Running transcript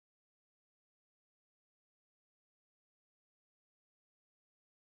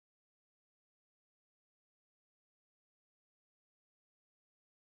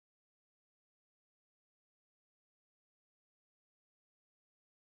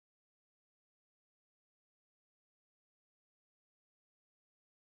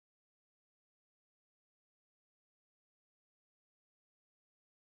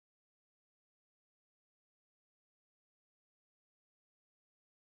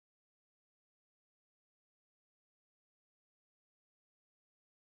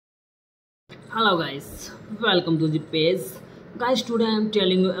Hello guys, welcome to the page. Guys, today I am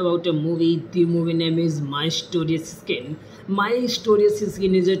telling you about a movie. The movie name is My Story's Skin. My Story's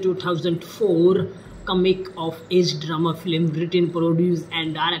Skin is a 2004 comic of age drama film written, produced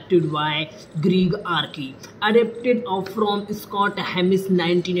and directed by Greg Arki. Adapted from Scott Hamill's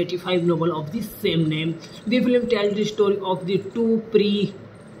 1985 novel of the same name. The film tells the story of the two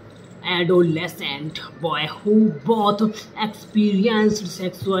adolescent boy who both experienced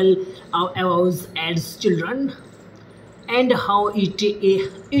sexual abuse as children and how it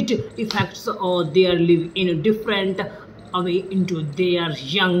affects their life in a different way into their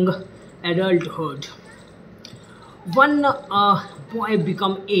young adulthood. One boy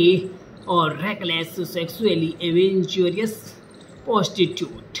become a reckless, sexually adventurous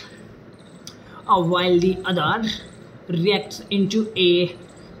prostitute, while the other reacts into a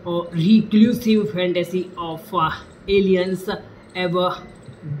reclusive fantasy of aliens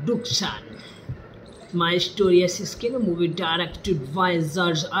abduction. My Story's Skin movie directed by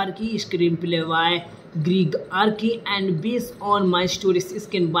George Arki, screenplay by Greg Arki, and based on My Story's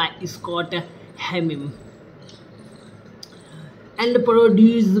Skin by Scott Hamill, and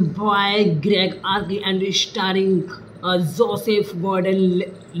produced by Greg Arki and starring Joseph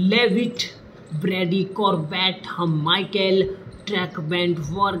Gordon-Levitt, Brady, Corbet, Michael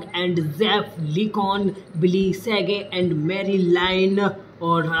Trackbandwork, and Jeff Lincoln, Billy Sage, and Mary Lynn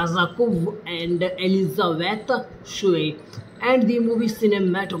Razakov, and Elizabeth Shue. And the movie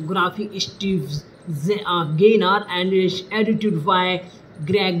cinematography Steve Gaynor, and is edited by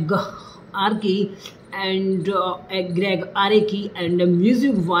Greg Arki and and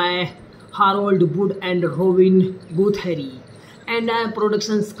music by Harold Wood and Robin Guthrie. And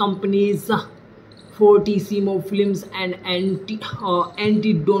productions companies Fortissimo Films and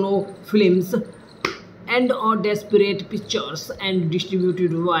Antidono Films and Desperate Pictures, and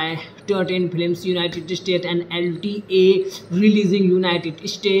distributed by 13 Films United States and LTA releasing United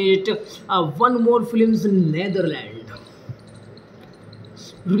States, One More Films Netherlands.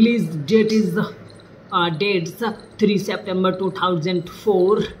 Release date is dates 3 September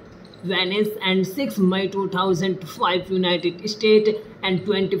 2004 Venice, and 6 May 2005 United States, and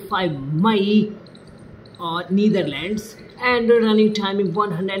 25 May Netherlands, and running time in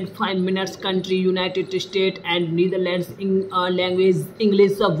 105 minutes. Country United States and Netherlands. In language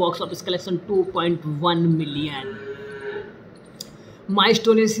English. Box office collection 2.1 million. My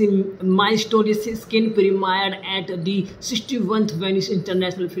Story's Skin premiered at the 61st Venice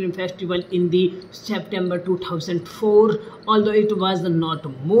International Film Festival in the September 2004, although it was not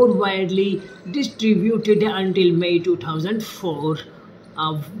more widely distributed until May 2004.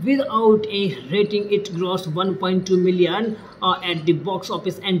 Without a rating, it grossed 1.2 million at the box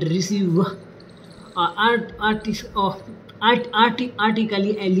office and received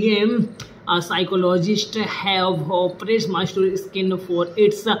artically alien psychologists have praised My Story's Skin for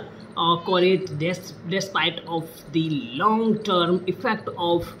its courage despite of the long-term effect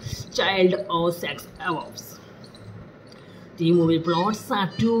of child or sex abuse. The movie plots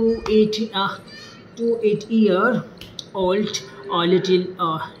two 8-year-old little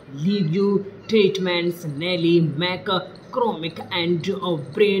league treatments Nellie McCormick and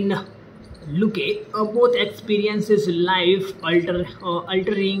Brain Luke both experiences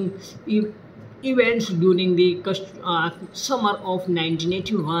life-altering events during the summer of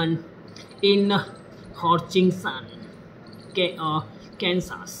 1981 in Hutchinson,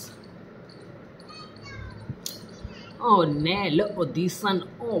 Kansas. Nell, the son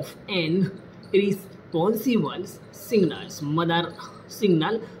of an irresponsible single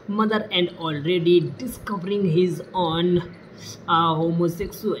mother, and already discovering his own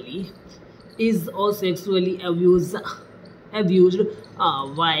homosexuality, is sexually abused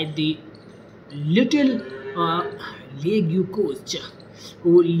by the little league coach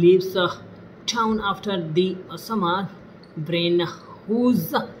who leaves town after the summer. Brain,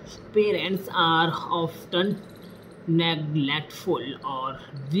 whose parents are often neglectful or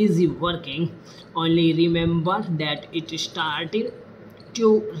busy working, only remember that it started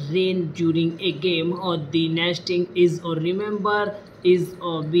to rain during a game, or the nesting is the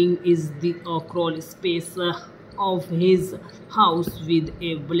crawl space of his house with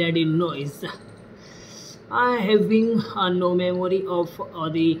a bloody noise. Having no memory of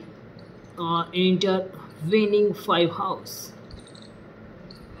the intervening 5 house.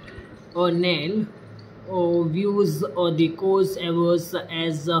 Nell views the coach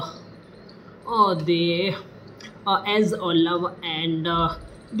as as a love and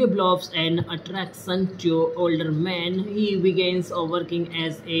develops an attraction to older men. He begins working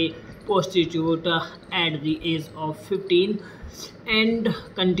as a prostitute at the age of 15 and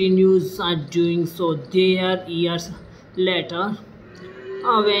continues doing so there years later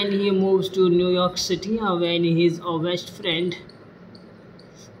when he moves to New York City when his best friend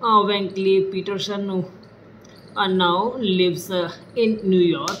Wenkley Peterson now lives in New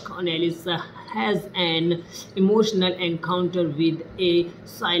York. Nellis has an emotional encounter with a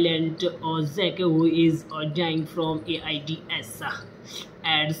silent Zack who is dying from AIDS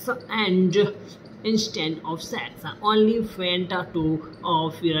and instead of sex, only faint to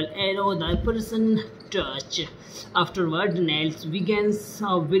feel another person touch. Afterward, Nels begins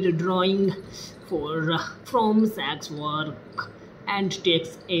withdrawing from sex work and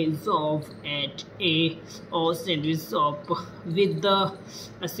takes a job at a sandwich shop with the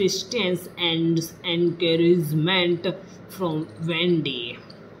assistance and encouragement from Wendy.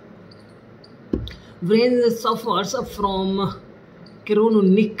 Brain suffers from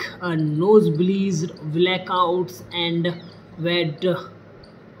chronic nosebleeds, blackouts, and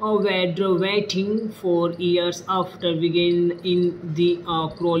waiting for years after beginning in the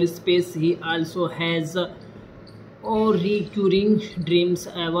crawl space. He also has recurring dreams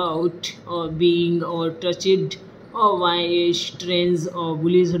about being touched by a strange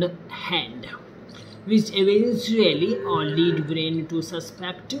bullied hand, which eventually lead Brain to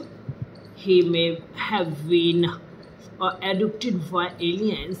suspect he may have been abducted by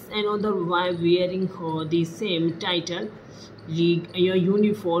aliens. Another while wearing the same title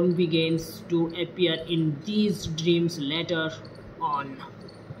uniform begins to appear in these dreams later on.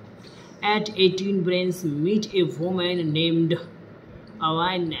 At 18, Brains meet a woman named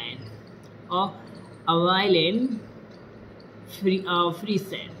Availan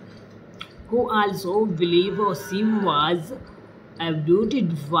Friesen, who also believes she was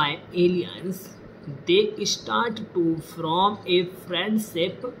abducted by aliens. They start to form a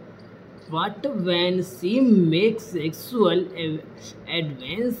friendship, but when she makes sexual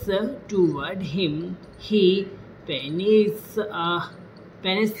advances toward him, he panics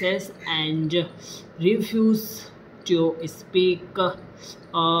and refuses to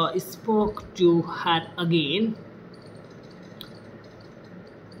spoke to her again.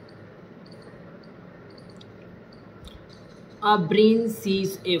 Brain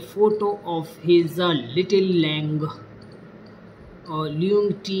sees a photo of his little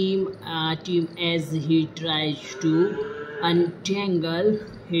Leung team as he tries to untangle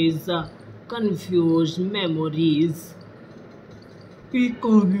his confused memories.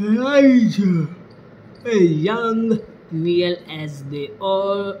 Recognize a young Neil as the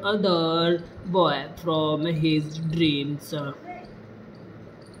other boy from his dreams.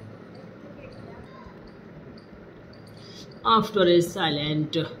 After a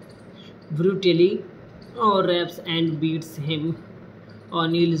silent, brutally rapes and beats him,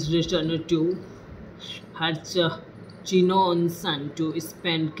 Neil's return to Chinon son to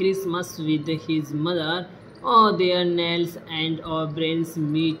spend Christmas with his mother. Their Nels and Brains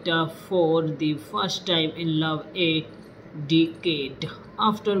meet for the first time in love a decade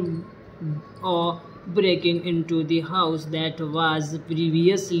after breaking into the house that was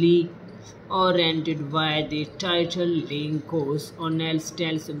previously rented by the title Linkos. Nels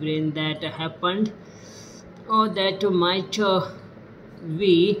tells Brain that happened that might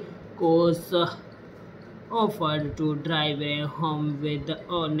be cause offered to drive home with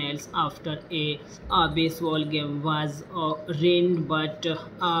Nels after a baseball game was rained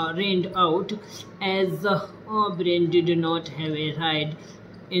out, as Brain did not have a ride.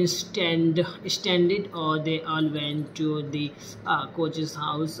 Instead, they all went to the coach's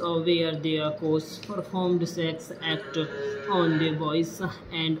house where their coach performed sex act on the boys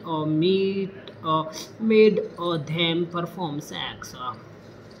and made them perform sex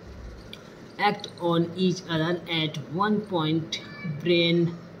act on each other. At one point,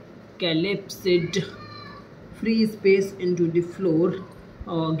 Brain collapsed free space into the floor,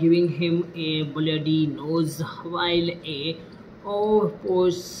 giving him a bloody nose, while a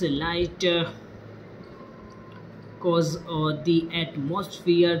light caused the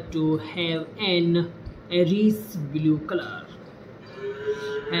atmosphere to have an iris blue color.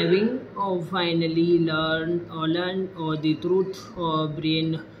 Having finally learned the truth,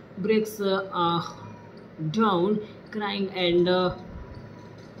 Brain breaks down, crying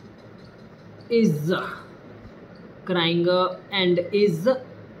and is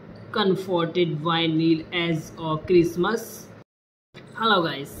comforted by Neil as Christmas. Hello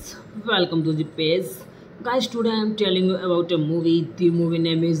guys, welcome to the page. Guys, today I am telling you about a movie. The movie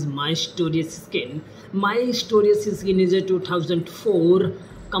name is My Mysterious Skin. My Mysterious Skin is a 2004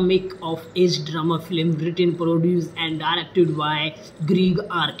 comic-of-age drama film written, produced, and directed by Greg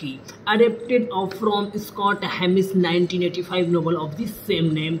Arki, adapted from Scott Hamill's 1985 novel of the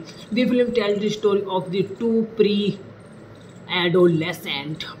same name. The film tells the story of the two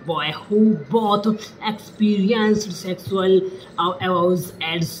adolescent boy who both experienced sexual abuse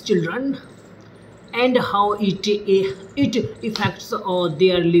as children, and how it affects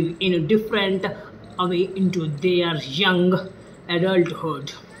their life in a different way into their young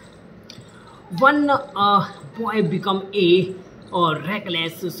adulthood. One boy become a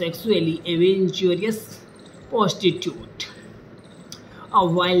reckless, sexually adventurous prostitute,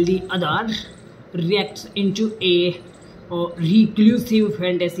 while the other reacts into a reclusive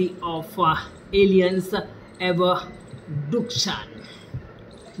fantasy of aliens abduction.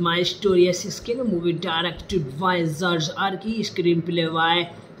 My Story is Skin movie directed by George Arki, screenplay by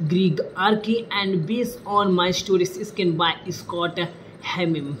Greg Arki, and based on My Story is Skin by Scott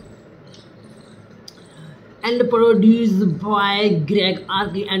Hamill, and produced by Greg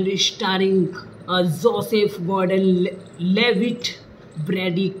Arki and starring Joseph Gordon-Levitt,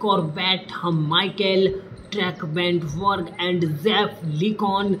 Brady, Corbet, Michael Trackbandwork, and Jeff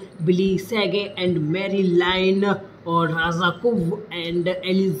Lincoln, Billy Sage, and Mary Lynn Razakov, and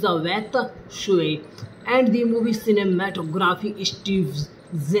Elizabeth Shue. And the movie cinematography Steve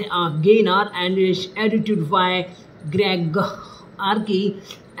Gaynor, and is edited by Greg Arki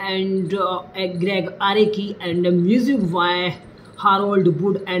and music by Harold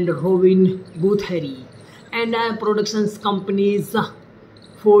Wood and Robin Guthrie. And productions companies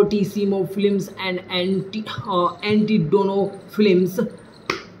Fortissimo Films and Antidono Films,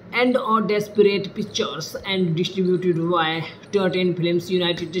 and Desperate Pictures, and distributed by 13 Films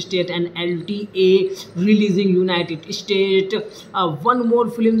United States and LTA releasing United States, One More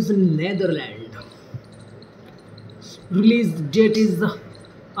Films Netherlands. Release date is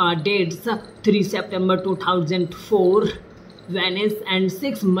dates 3 September 2004 Venice, and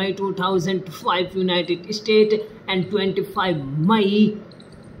 6 May 2005 United States, and 25 May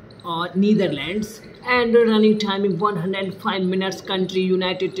Netherlands, and running time is 105 minutes. Country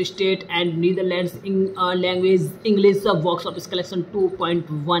United States and Netherlands. In language English. Box office collection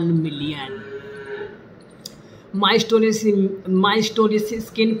 2.1 million. My Story is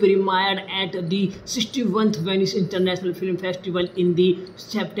Skin premiered at the 61st Venice International Film Festival in the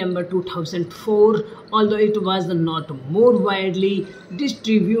September 2004, although it was not more widely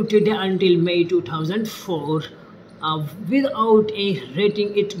distributed until May 2004. Without a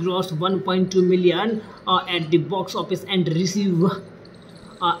rating, it grossed 1.2 million at the box office and received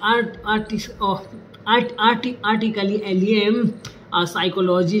artically alien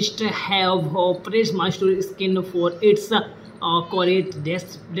psychologists have praised My Story Skin for its courage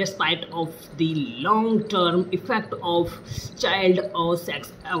despite of the long-term effect of child or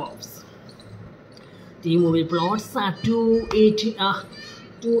sex abuse. The movie plots are two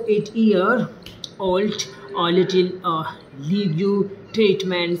 8-year-old little legue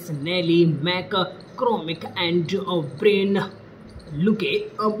treatments, Nellie McCormick and Brain Luke,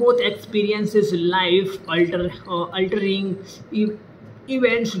 both experiences life-altering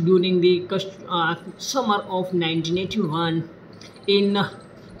events during the summer of 1981 in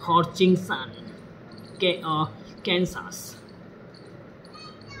Hutchinson, Kansas.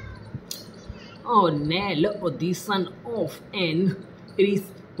 Nell, the son of an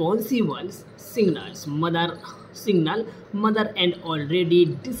irresponsible single mother, and already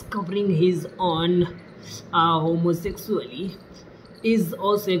discovering his own homosexuality, is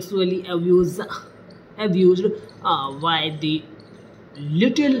sexually abused by the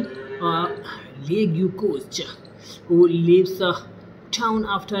little league coach who leaves town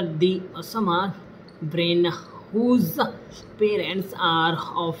after the summer. Brain, whose parents are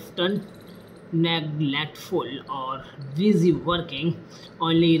often neglectful or busy working,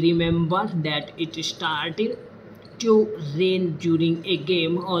 only remember that it started to rain during a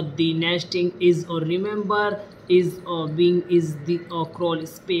game, or the nesting is the crawl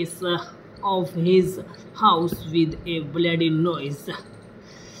space of his house with a bloody noise.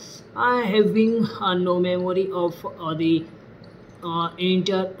 Having no memory of the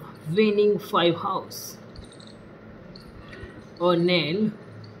intervening 5 house. Nell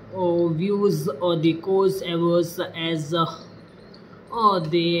views the cause was as a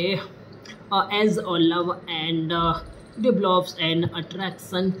love, and develops an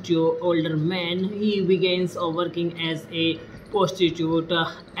attraction to older men. He begins working as a prostitute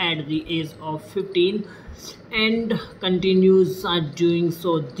at the age of 15 and continues doing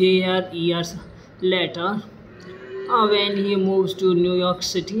so there years later when he moves to New York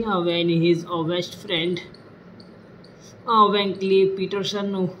City, when his best friend Wankley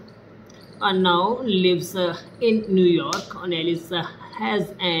Peterson now lives in New York. Annalise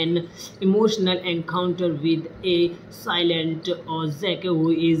has an emotional encounter with a silent Zack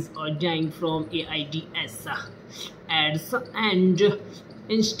who is dying from AIDS. Ads and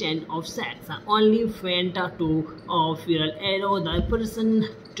instead of sex, only faint to feel another person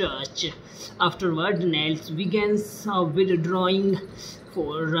touch. Afterward, Niles begins withdrawing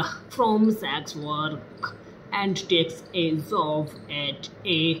from sex work and takes a job at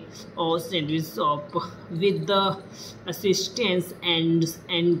a sandwich shop with the assistance and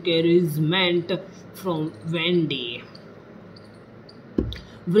encouragement from Wendy.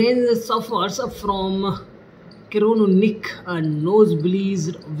 Brain suffers from chronic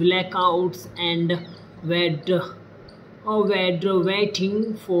nosebleeds, blackouts, and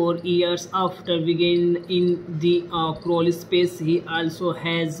waiting for years after being in the crawl space. He also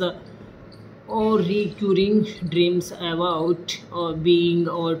has recurring dreams about being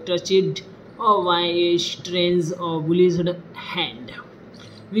touched by a strange bullied hand,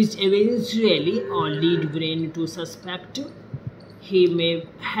 which eventually lead Brain to suspect he may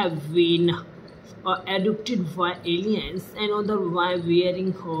have been abducted by aliens. Another why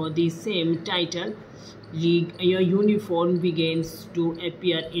wearing the same title uniform begins to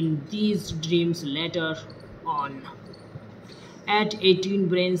appear in these dreams later on. At 18,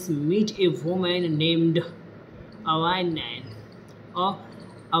 Brains meet a woman named Availan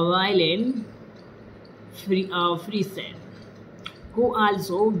Friesen, who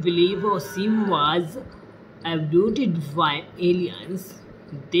also believes she was abducted by aliens.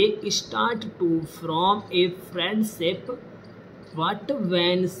 They start to form a friendship, but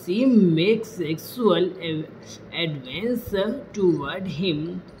when she makes sexual advance toward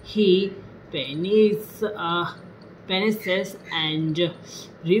him, he panics and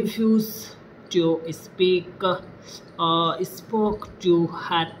refuses to spoke to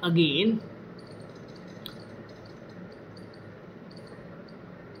her again.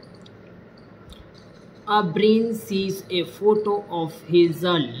 Brain sees a photo of his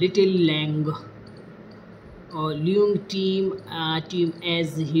little Leung team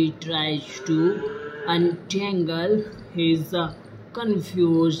as he tries to untangle his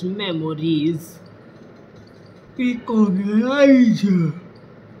confused memories. He recognizes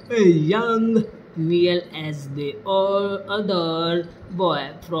a young Neil as the other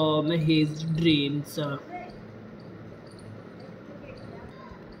boy from his dreams.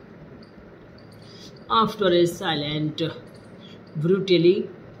 After a silent, brutally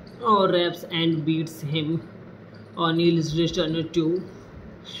rapes and beats him, Neil's return to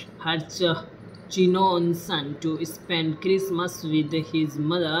Hutchinson to spend Christmas with his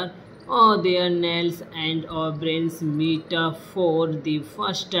mother. Their Niles and Brains meet for the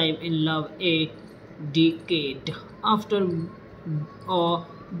first time in love a decade after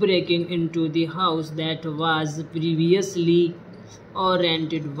breaking into the house that was previously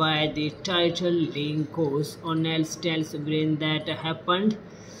rented by the title Linkos. Niles tells Brain that happened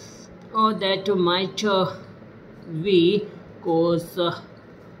that might be cause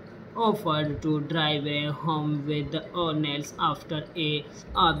offered to drive home with Niles after a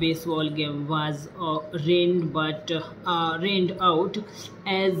baseball game was rained out,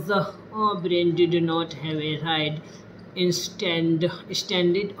 as Brain did not have a ride. Instead,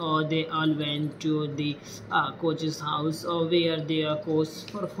 they all went to the coach's house where their coach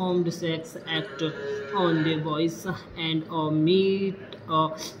performed sex act on the boys and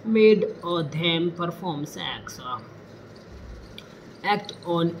made them perform sex act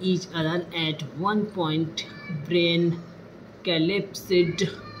on each other. At one point, Brain collapsed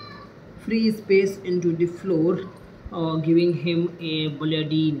free space into the floor, giving him a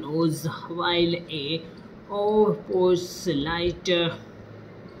bloody nose, while a light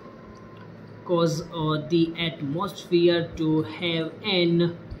caused the atmosphere to have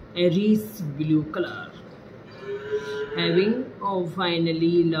an iris blue color. Having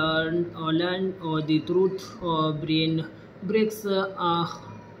finally learned the truth, Brain breaks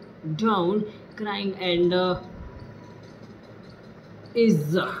down, crying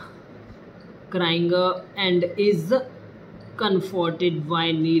and is comforted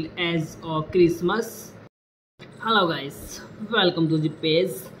by Neil as Christmas. Hello guys, welcome to the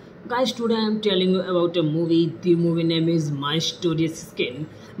page. Guys, today I am telling you about a movie. The movie name is My Story's Skin.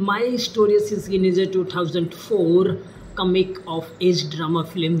 My Story's Skin is a 2004 comic of age drama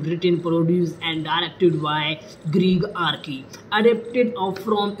film written, produced and directed by Greg Arki, adapted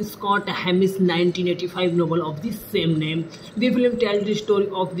from Scott Hamill's 1985 novel of the same name. The film tells the story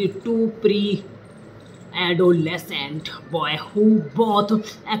of the two adolescent boy who both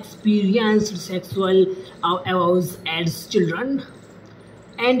experienced sexual arousal as children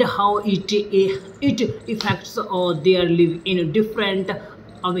and how it affects their life in a different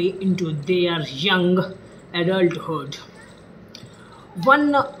way into their young adulthood.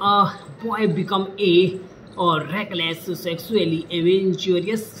 One boy become a reckless, sexually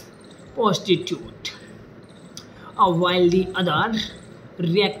adventurous prostitute, while the other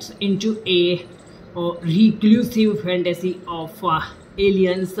reacts into a reclusive fantasy of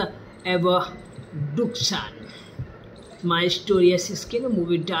aliens abduction. My Story Skin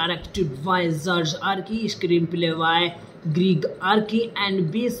movie directed by George Arki, screenplay by Greg Arki,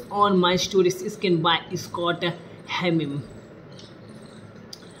 and based on My Story Skin by Scott Hemming,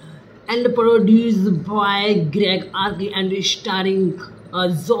 and produced by Greg Arki and starring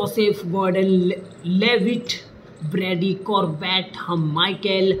Joseph Gordon-Levitt, Brady, Corbet,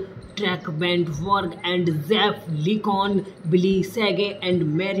 Michael Trackbandwork, and Jeff Lincoln, Billy Sage,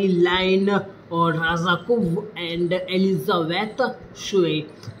 and Mary Lynn Razakov, and Elizabeth Shue.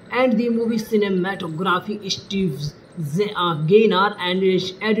 And the movie cinematography Steve Gaynor, and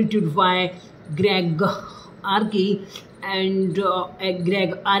is edited by Greg Arki and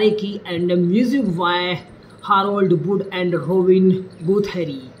and music by Harold Wood and Robin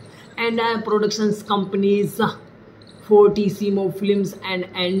Guthrie. And productions companies Fortissimo Films and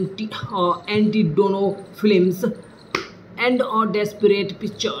Antidono Films and Desperate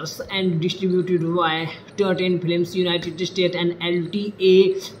Pictures, and distributed by 13 Films United States and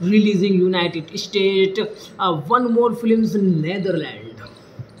LTA releasing United States, One More Films Netherlands.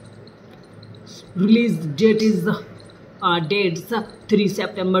 Release date is dates 3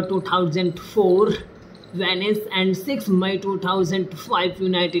 September 2004 Venice, and 6 May 2005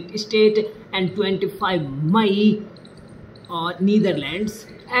 United States, and 25 May Netherlands,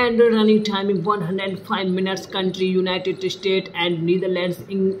 and running time in 105 minutes. Country United States and Netherlands.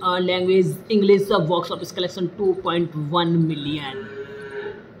 In language English. Box office collection 2.1 million.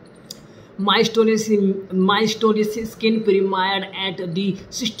 My Story Skin premiered at the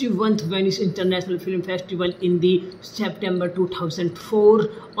 61st Venice International Film Festival in the September 2004,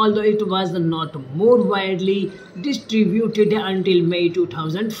 although it was not more widely distributed until May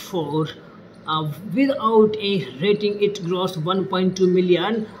 2004. Without a rating, it grossed 1.2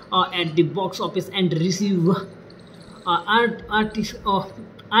 million at the box office and received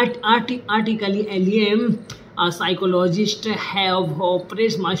artically alien psychologists have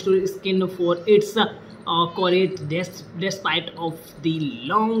praised My Story Skin for its courage despite of the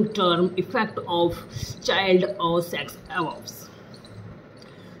long-term effect of child or sex abuse.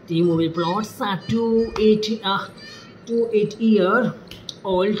 The movie plots two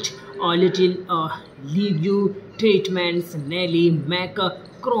 8-year-old little legue treatments Nellie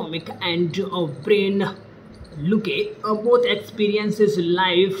McCormick and Brain Luke both experiences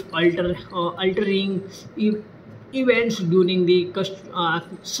life-altering events during the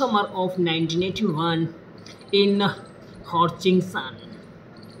summer of 1981 in Hutchinson,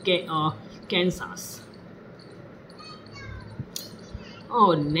 Kansas.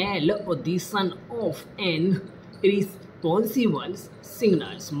 Nell, the son of an irresponsible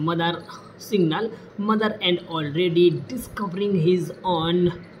single mother and already discovering his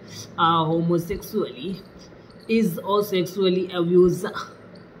own homosexuality, is sexually abused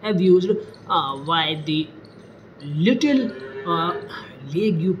by the little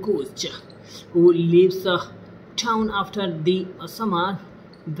league coach who leaves town after the summer.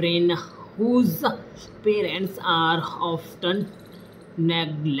 Brain, whose parents are often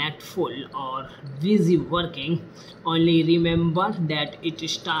neglectful or busy working, only remember that it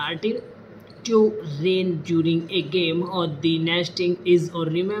started to rain during a game, or the nesting is, or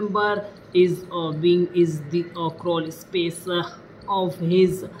remember is, or being is the crawl space of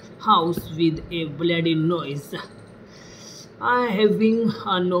his house with a bloody noise. Having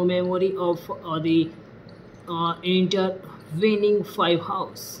no memory of the intervening 5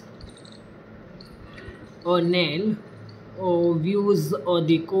 house. Nell views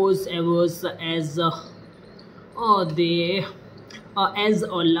the course averse as as a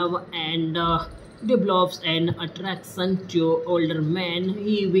love and develops an attraction to older men.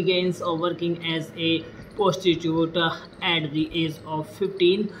 He begins working as a prostitute at the age of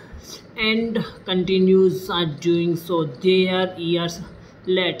 15 and continues doing so there years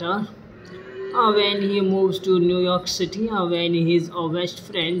later when he moves to New York City, when his best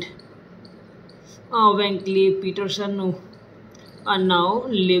friend Wenkley Peterson now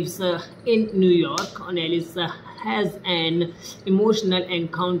lives in New York. Nell is has an emotional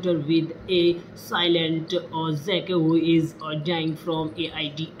encounter with a silent Zack who is dying from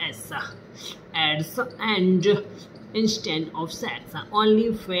AIDS. And instead of sex,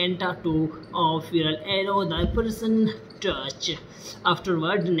 only faint to feral arrow the person touch.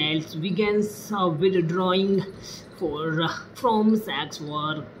 Afterward, Nels begins withdrawing from sex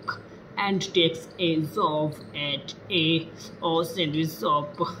work and takes a job at a sandwich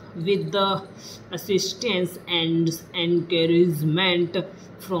shop with the assistance and encouragement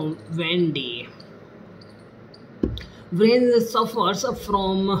from Wendy. Brain suffers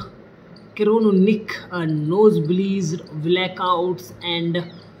from chronic nosebleeds, blackouts,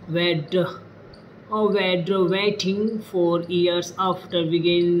 and waiting for years after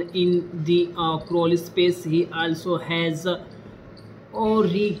beginning in the crawl space. He also has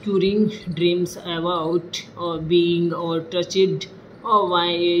recurring dreams about being touched by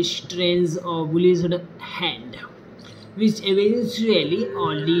a strange bullied hand, which eventually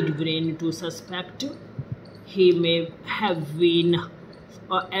lead Brain to suspect he may have been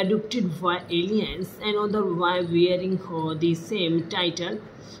abducted by aliens. Another while wearing the same title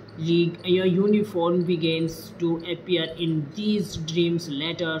uniform begins to appear in these dreams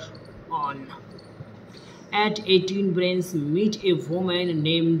later on. At 18, Brains meet a woman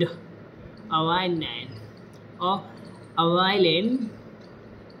named Availan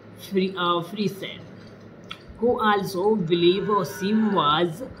Friesen, who also believes she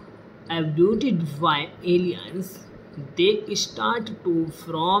was abducted by aliens. They start to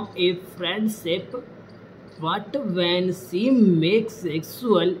form a friendship, but when she makes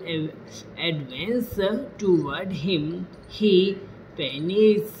sexual advances toward him, he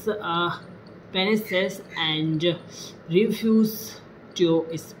panics and refuses to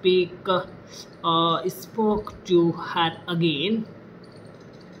spoke to her again.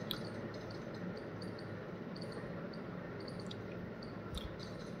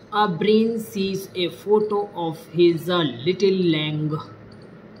 Brain sees a photo of his little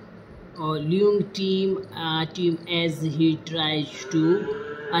Leung team as he tries to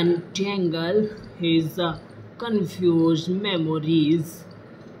untangle his confused memories.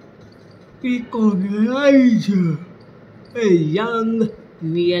 Recognize a young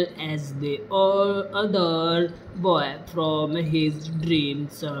Neil as the other boy from his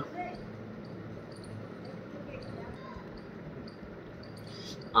dreams.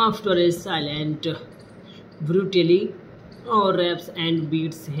 After a silent, brutally rapes and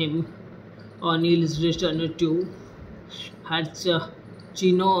beats him, Neil's return to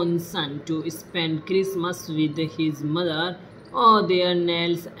Chinon son to spend Christmas with his mother. Their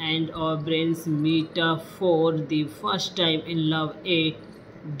Nels and Brains meet for the first time in love a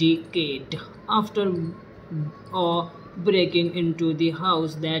decade after breaking into the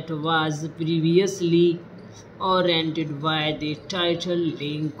house that was previously rented by the title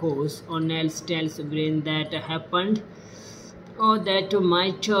Linkos. Nels tells Brain that happened that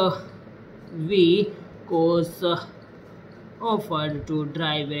might be cause offered to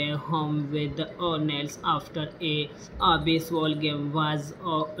drive home with Nels after a baseball game was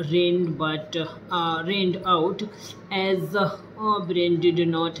rained out, as Brain did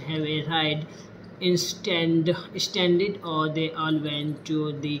not have a ride. Instead, they all went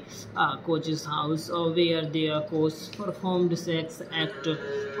to the coach's house where their coach performed sex act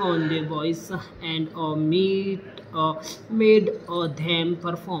on the boys and made them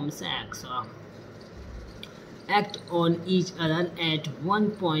perform sex act on each other. At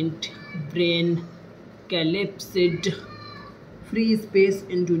one point, Brain collapsed free space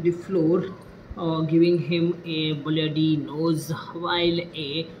into the floor, giving him a bloody nose, while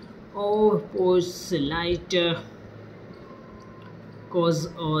a postlight caused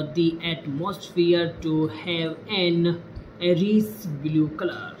the atmosphere to have an iris blue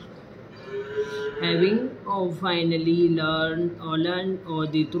color. Having finally learned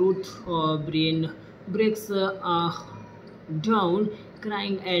the truth, Brain breaks down,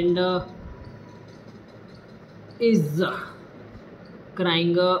 crying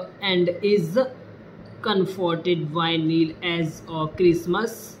and is comforted by Neil as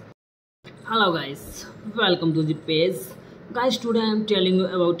Christmas. Hello guys, welcome to the page. Guys, today I am telling you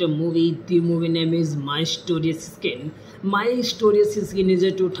about a movie. The movie name is My Mysterious Skin. My Mysterious Skin is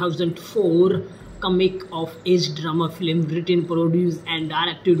a 2004 comic of age drama film written, produced and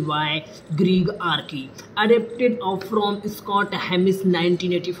directed by Greg Arki, adapted from Scott Hamill's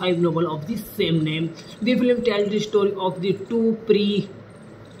 1985 novel of the same name. The film tells the story of the two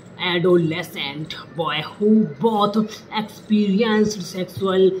adolescent boys who both experienced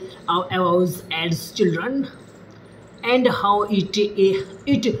sexual abuse as children. and how it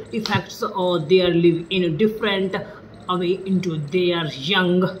affects their live in a different way into their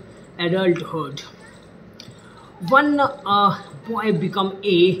young adulthood. One boy become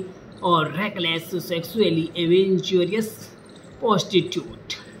a reckless, sexually adventurous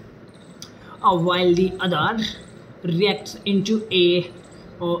prostitute, while the other reacts into a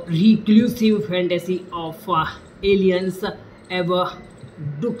reclusive fantasy of aliens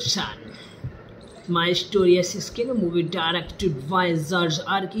abduction. My Story is Skin movie directed by George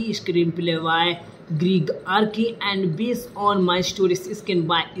Arki, screenplay by Greg Arki, and based on My Story is Skin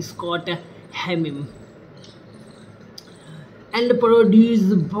by Scott Hammim, and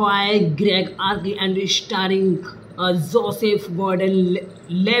produced by Greg Arki and starring Joseph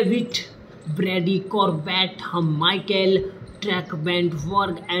Gordon-Levitt, Brady, Corbet, Michael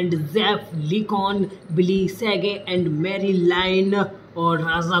Trackbandwork, and Jeff Lincoln, Billy Sage, and Mary Lynn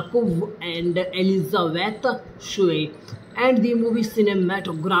Razakov, and Elizabeth Shue. And the movie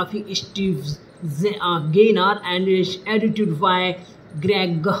cinematography Steve Gaynor, and is edited by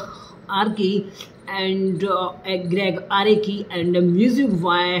Greg Arki and and music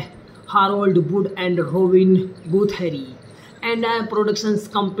by Harold Wood and Robin Guthrie. And productions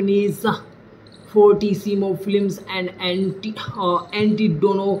companies Fortissimo Films and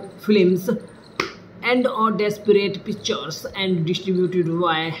Antidono Films, and Desperate Pictures, and distributed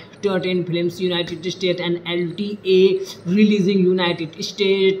by 13 Films United States and LTA releasing United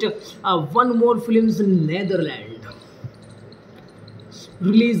States, One More Films Netherlands.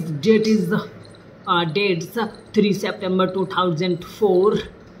 Release date is dates 3 September 2004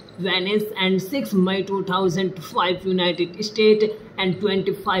 Venice, and 6 May 2005 United States, and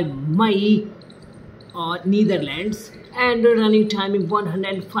 25 May Netherlands, and running time is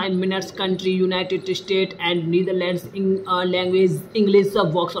 105 minutes. Country United States and Netherlands. In language English.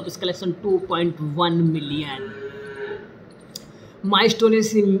 Box office collection 2.1 million. My Story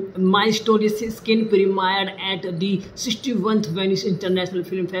is Skin premiered at the 61st Venice International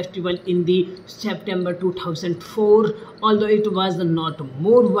Film Festival in the September 2004, although it was not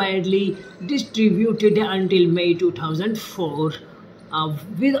more widely distributed until May 2004.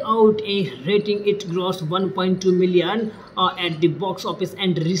 Without a rating, it grossed 1.2 million at the box office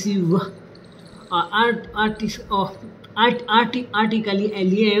and received artically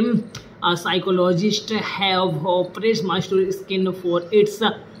alien psychologists have praised My Story Skin for its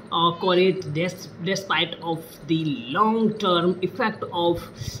courage despite of the long-term effect of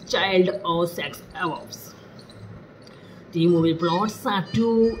child or sex abuse. The movie plots are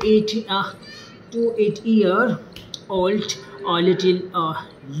two 8-year-old little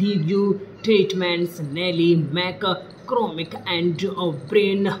Ligu treatments Nelly McCormick and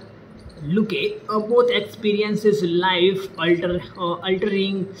Brain Luke both experiences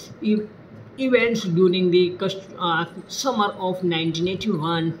life-altering events during the summer of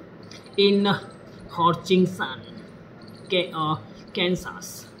 1981 in Hutchinson,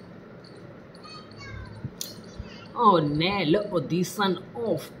 Kansas. Nell, the son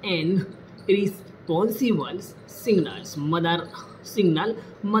of an irresponsible single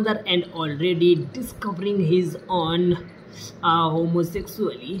mother, and already discovering his own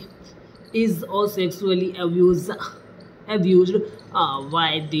homosexuality, is sexually abused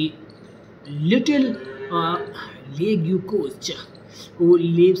by the little Legu coach who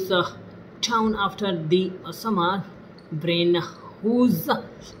leaves town after the summer. Brain, whose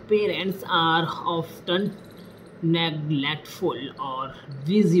parents are often neglectful or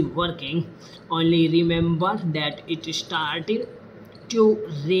busy working, only remember that it started to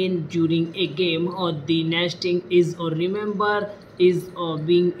rain during a game, or the nesting is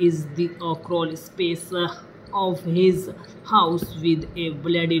the crawl space of his house with a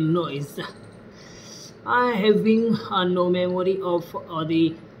bloody noise. Having no memory of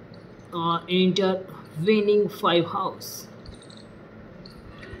the intervening 5 house.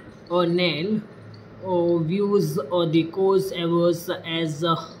 Nell views the cause as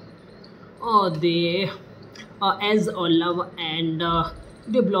as a love and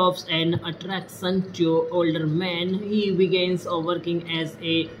develops an attraction to older men. He begins working as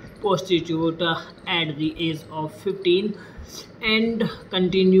a prostitute at the age of 15 and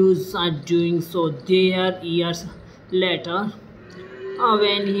continues doing so there years later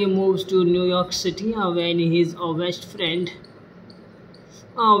when he moves to New York City, when his best friend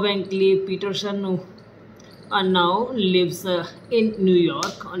Wankley Peterson now lives in New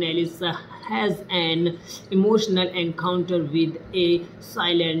York. Nellis has an emotional encounter with a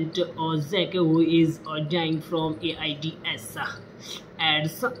silent Zack who is dying from AIDS.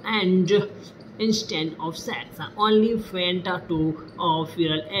 And instead of sex, only faint to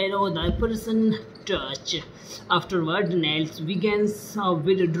feral arrow the person touch. Afterward, Niles begins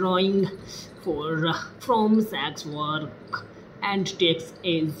withdrawing from sex work and takes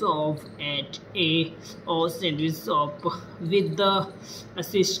a job at a sandwich shop with the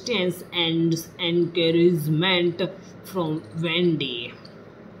assistance and encouragement from Wendy.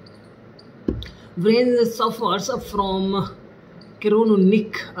 Brain suffers from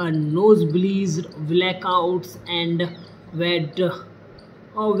chronic nosebleeds, blackouts, and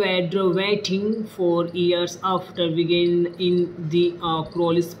waiting for years after being in the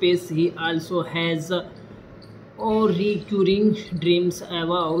crawl space. He also has recurring dreams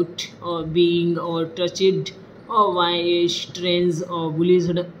about being touched by a strange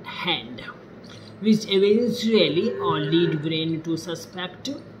bullied hand, which eventually lead Brain to suspect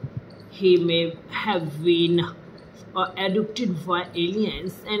he may have been abducted by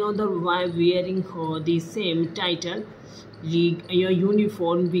aliens. Another why wearing the same title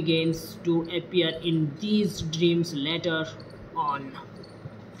uniform begins to appear in these dreams later on.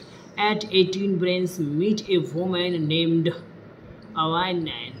 At 18, Brains meet a woman named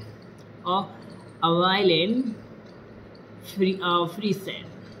Availan Friesen,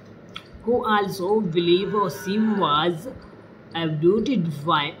 who also believes she was abducted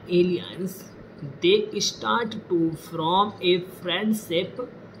by aliens. They start to form a friendship,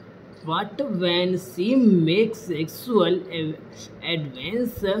 but when she makes sexual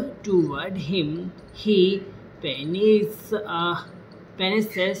advance toward him, he panics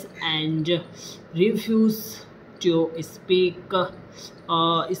and refuses to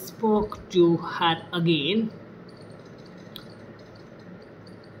spoke to her again.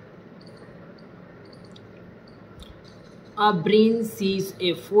 Brain sees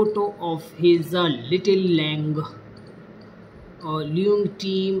a photo of his little Leung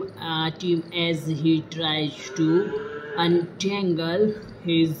team as he tries to untangle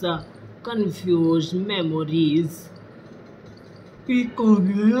his confused memories. He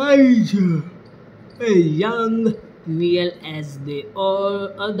recognizes a young Neil as the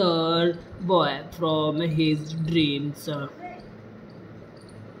other boy from his dreams.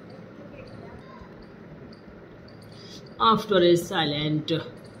 After a silent,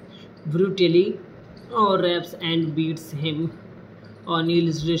 brutally rapes and beats him,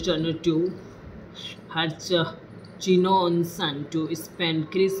 Neil's return to Hutchinson to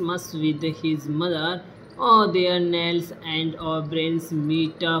spend Christmas with his mother. Their Niles and Brains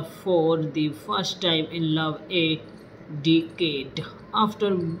meet for the first time in love a decade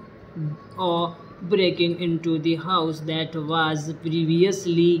after breaking into the house that was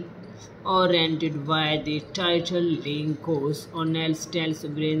previously rented by the title Linkos. Niles tells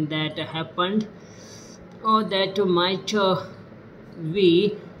Brain that happened that might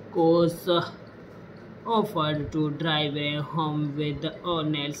be cause offered to drive home with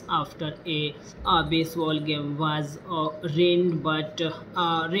Niles after a baseball game was rained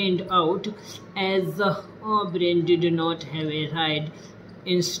out, as Brain did not have a ride.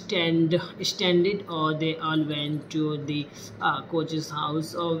 Instead, they all went to the coach's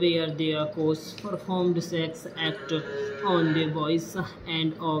house where their coach performed sex act on the boys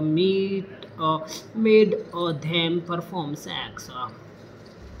and made them perform sex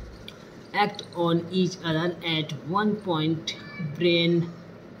act on each other. At one point, Brain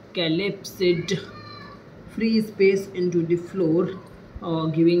collapsed free space into the floor,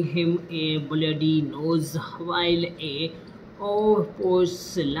 giving him a bloody nose, while a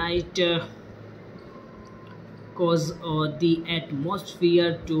postlight caused the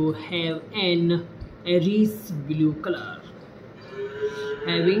atmosphere to have an iris blue color.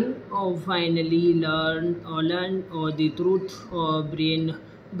 Having finally learned the truth, Brain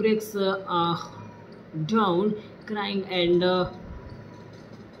breaks down, crying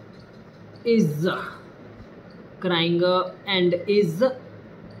and is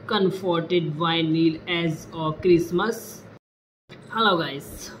comforted by Neil as Christmas. Hello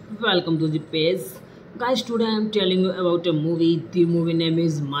guys, welcome to the page. Guys, today I am telling you about a movie. The movie name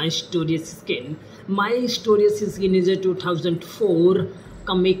is My Story's Skin. My Story's Skin is a 2004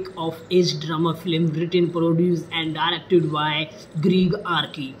 comic of age drama film written, produced and directed by Greg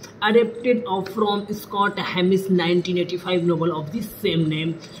Arki, adapted from Scott Hamill's 1985 novel of the same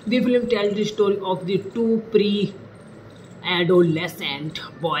name. The film tells the story of the two adolescent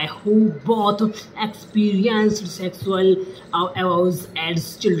boy who both experienced sexual abuse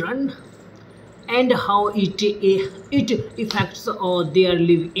as children, and how it affects their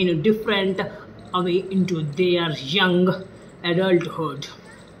life in a different way into their young adulthood.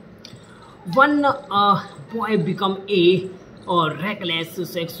 One boy become a or reckless,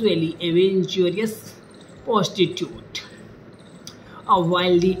 sexually adventurous prostitute,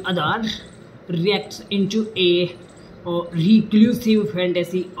 while the other reacts into a reclusive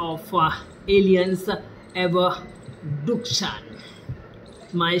fantasy of aliens abduction.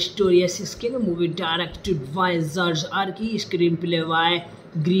 My Story Skin movie directed by George Arki, screenplay by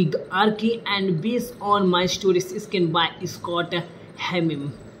Greg Arki, and based on My Story Skin by Scott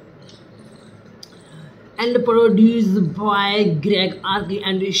Hammim, and produced by Greg Arki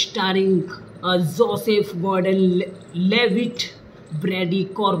and starring Joseph Gordon-Levitt, Brady,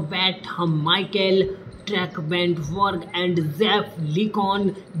 Corbet, Michael Trackbandwork, and Jeff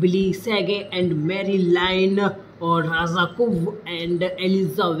Lincoln, Billy Sage, and Mary Lynn Razakov, and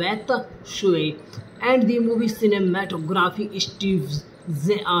Elizabeth Shue. And the movie cinematography Steve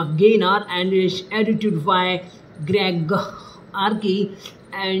Gaynor, and is edited by Greg Arki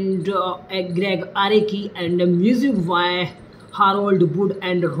and music by Harold Wood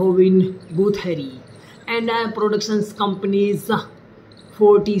and Robin Guthrie. And productions companies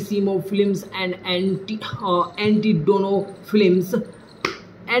Fortissimo Films and Antidono Films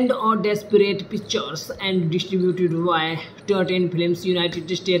and Desperate Pictures, and distributed by 13 Films United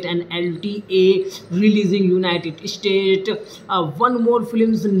States and LTA releasing United States, One More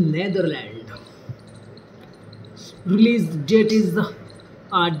Films Netherlands. Release date is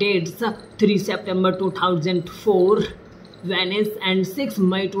dates 3 September 2004 Venice, and 6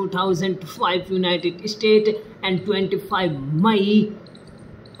 May 2005 United States, and 25 May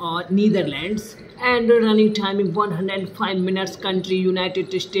Netherlands, and running time in 105 minutes. Country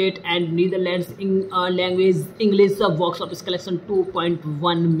United States and Netherlands. In language English. Box office collection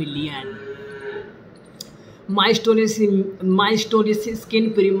 2.1 million. My Story Skin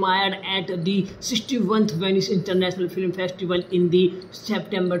premiered at the 61st Venice International Film Festival in the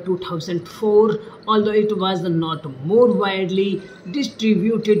September 2004, although it was not more widely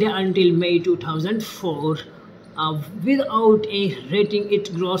distributed until May 2004. Without a rating,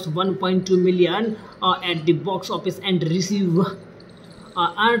 it grossed 1.2 million at the box office and received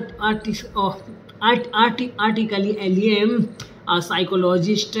artically alien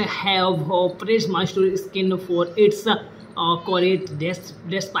psychologists have praised My Story Skin for its courage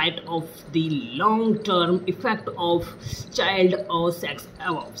despite of the long-term effect of child or sex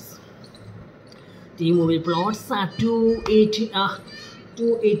abuse. The movie plots two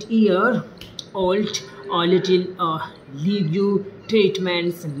 8-year-old little legue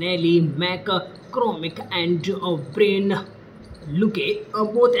treatments Nellie McCormick and Brain Luke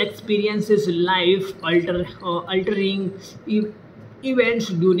both experiences life-altering events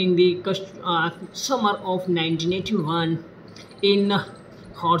during the summer of 1981 in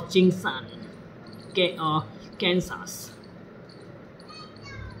Hutchinson, Kansas.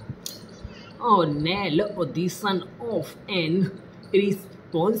 Nell, the son of an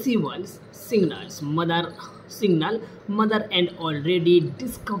irresponsible single mother, and already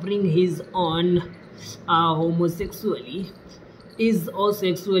discovering his own homosexuality, is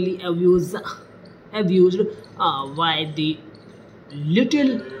sexually abused by the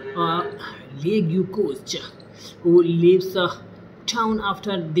little league coach who leaves town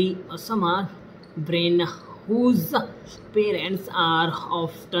after the summer. Brain, whose parents are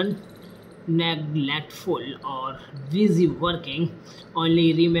often neglectful or busy working,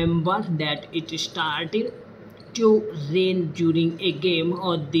 only remember that it started to rain during a game,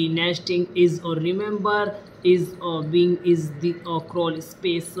 or the nesting is the crawl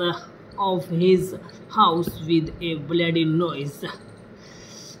space of his house with a bloody noise.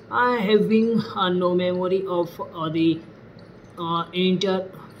 Having no memory of the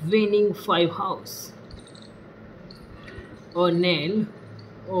intervening 5 house. Nell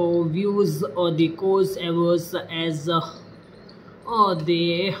views the course hours as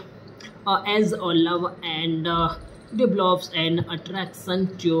love, and develops an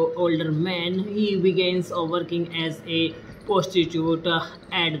attraction to older men. He begins working as a prostitute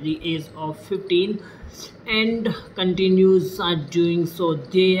at the age of 15 and continues doing so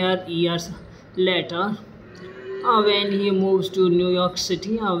there years later when he moves to New York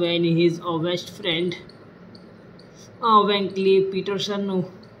City, when his best friend Wankley Peterson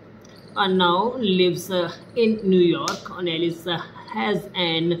now lives in New York. Nellis has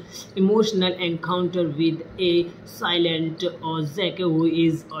an emotional encounter with a silent Zack who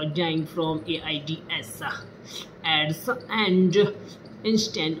is dying from AIDS and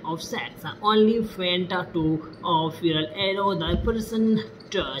instead of sex, only faint to feel another person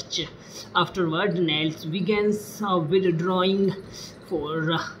touch. Afterward, Nels begins withdrawing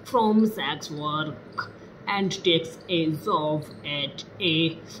from sex work and takes a job at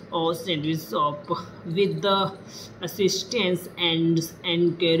a sandwich shop with the assistance and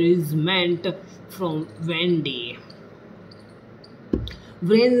encouragement from Wendy.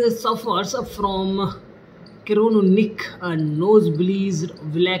 Brain suffers from chronic nosebleeds,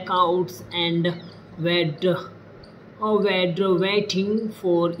 blackouts, and waiting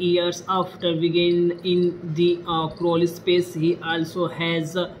for years after beginning in the crawl space. He also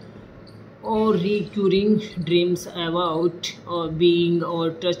has recurring dreams about being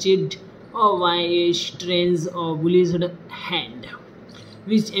touched by a strange bullied hand,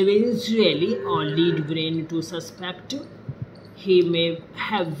 which eventually lead Brain to suspect he may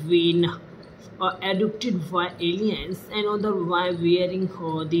have been abducted by aliens. Another while wearing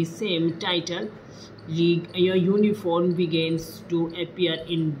the same title uniform begins to appear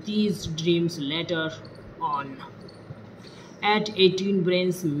in these dreams later on. At 18,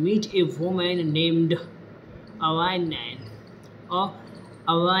 Brains meet a woman named Availan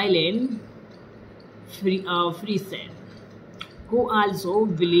Friesen, who also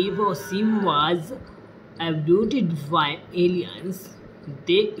believes she was abducted by aliens.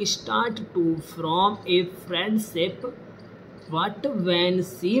 They start to form a friendship, but when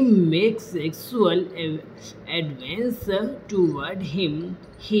she makes sexual advances toward him,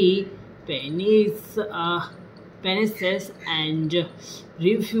 he panics and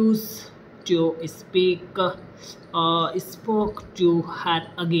refuses to spoke to her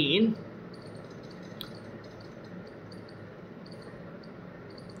again.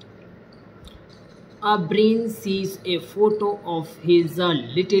 Brain sees a photo of his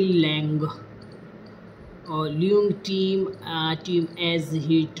little Leung team as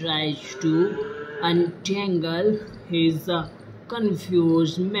he tries to untangle his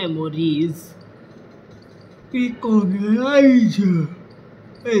confused memories. Recognize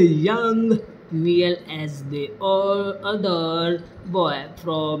a young Neil as the other boy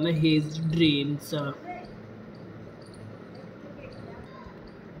from his dreams.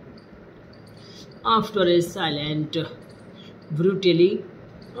 After a silent, brutally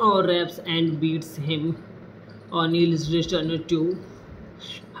rapes and beats him, Neil's return to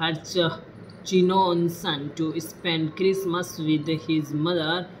Chinon son to spend Christmas with his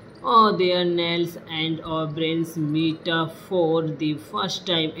mother. Their Nels and Brains meet for the first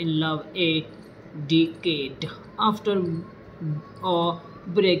time in love a decade after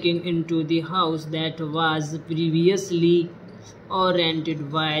breaking into the house that was previously rented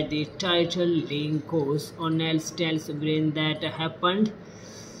by the title Linkos. Nels tells Brain that happened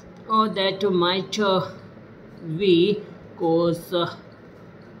that might be cause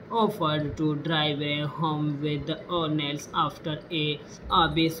offered to drive home with Nels after a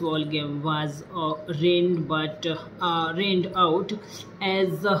baseball game was rained out,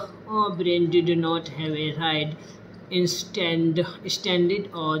 as Brain did not have a ride. Instead,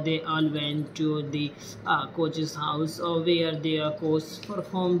 they all went to the coach's house, where their coach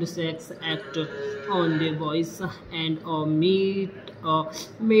performed sex act on the boys and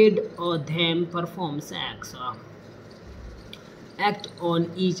made them perform sex act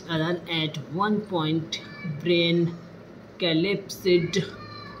on each other. At one point, Brain collapsed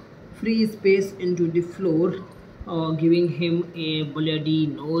free space into the floor, giving him a bloody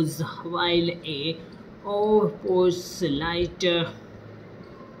nose, while a light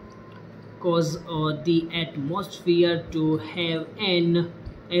caused the atmosphere to have an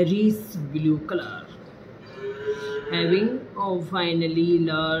iris blue color. Having finally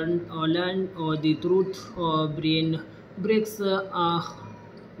learned the truth, Brain breaks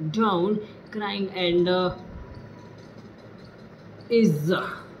down, crying,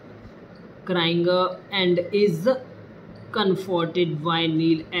 and is comforted by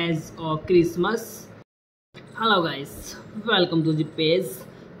Neil as Christmas. Hello guys, welcome to the page.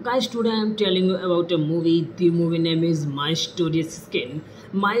 Guys, today I am telling you about a movie. The movie name is My Story's Skin.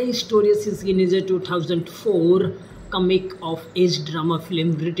 My Story's Skin is a 2004 comic of age drama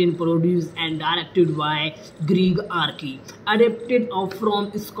film written, produced and directed by Greg Arki, adapted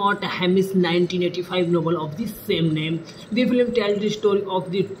from Scott Hamill's 1985 novel of the same name. The film tells the story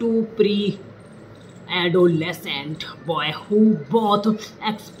of the two adolescent boys who both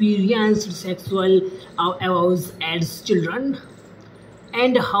experienced sexual abuse as children,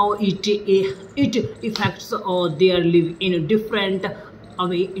 and how it affects their life in a different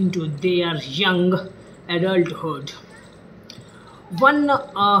way into their young adulthood. One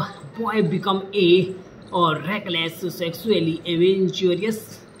boy becomes a reckless, sexually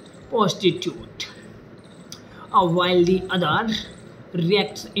adventurous prostitute, while the other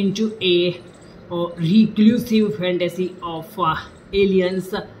reacts into a reclusive fantasy of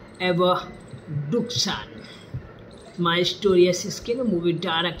aliens abduction. My Story Skin movie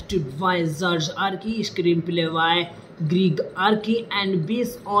directed by George Arki, screenplay by Greg Arki, and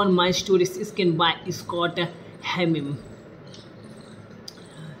based on My Story Skin by Scott Hemming,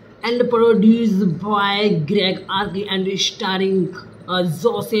 and produced by Greg Arki and starring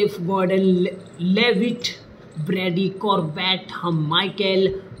Joseph Gordon-Levitt, Brady, Corbet,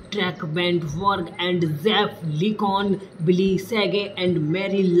 Michael Trackbandwork, and Jeff Lincoln, Billy Sage, and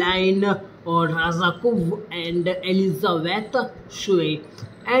Mary Lynn Razakov, and Elizabeth Shue.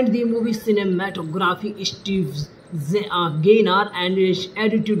 And the movie cinematography Steve Gaynor, and is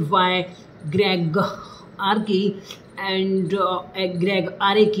edited by Greg Arki and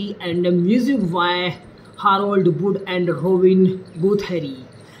and music by Harold Wood and Robin Guthrie.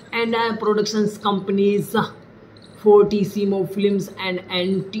 And productions companies Fortissimo Films and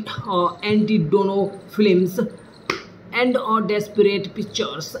Antidono Films, and Desperate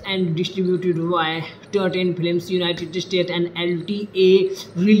Pictures, and distributed by 13 Films United States and LTA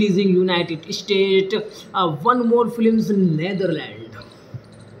releasing United States, One More Films Netherlands.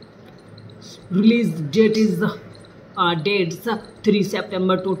 Release date is dates 3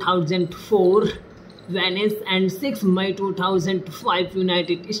 September 2004 Venice, and 6 May 2005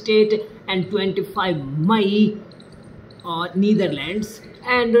 United States, and 25 May Netherlands,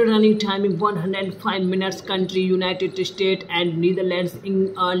 and running time is 105 minutes. Country United States and Netherlands.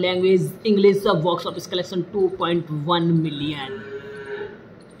 In language English. Box office collection 2.1 million.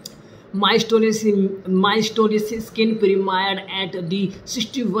 My Story Skin premiered at the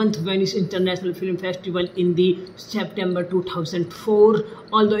 61st Venice International Film Festival in the September 2004,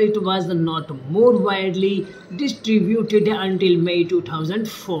 although it was not more widely distributed until May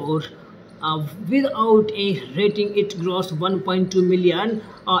 2004. Without a rating, it grossed 1.2 million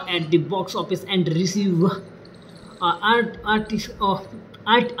at the box office and received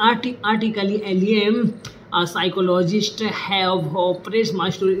artically psychologists have praised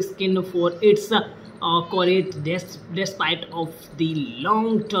My Story Skin for its courage despite of the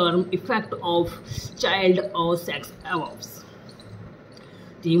long-term effect of child or sex abuse.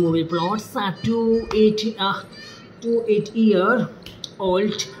 The movie plots a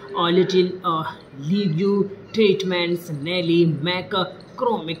 8-year-old little league treatments Nellie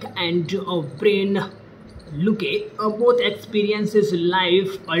McCormick and Brain Luke both experiences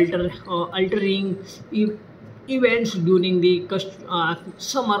life-altering events during the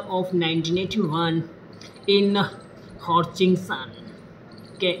summer of 1981 in Hutchinson,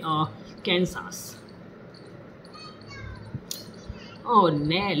 Kansas.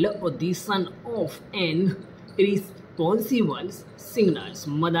 Nell, the son of an irresponsible single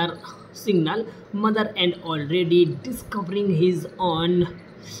mother, and already discovering his own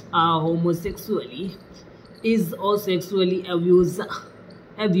homosexuality, is sexually abused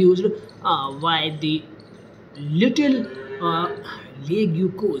by the little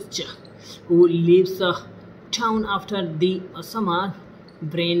league coach who leaves town after the summer.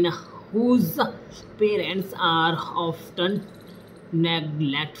 Brain, whose parents are often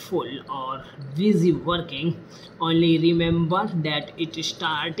neglectful or busy working, only remember that it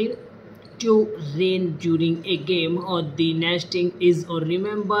started to rain during a game, or the nesting is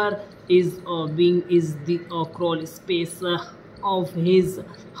the crawl space of his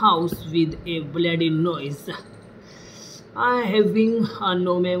house with a bloody noise. Having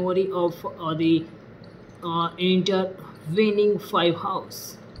no memory of the intervening 5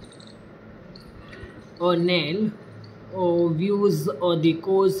 house. Nell views the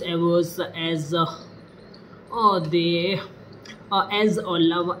cause as as a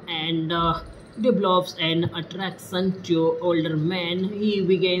love and develops an attraction to older men. He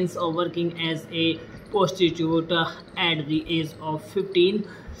begins working as a prostitute at the age of 15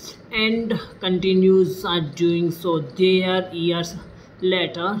 and continues doing so there years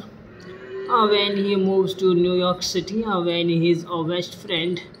later when he moves to New York City, when his best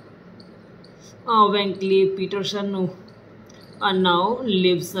friend Wenkley Peterson now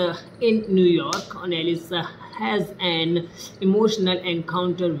lives in New York. Nellis has an emotional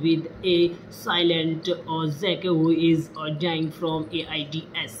encounter with a silent Zack who is dying from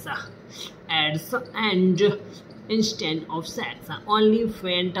AIDS and instead of sex, only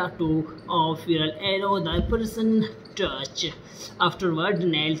faint to feel another person touch. Afterward,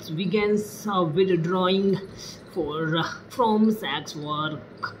 Nels begins withdrawing from sex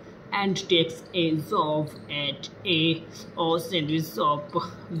work and takes a job at a sandwich shop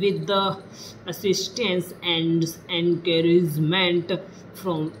with the assistance and encouragement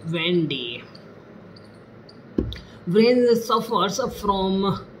from Wendy. Brain suffers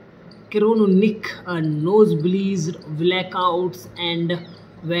from chronic nosebleeds, blackouts, and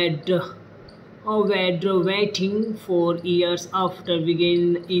were waiting for years after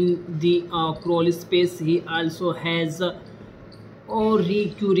begin in the crawl space. He also has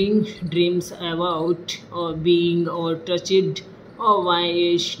recurring dreams about being touched by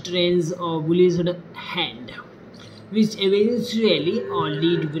a strange bullied hand, which eventually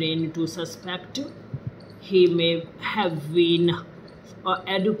lead Brain to suspect he may have been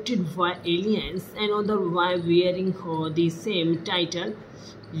abducted by aliens. Another why wearing the same title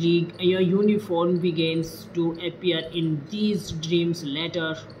uniform begins to appear in these dreams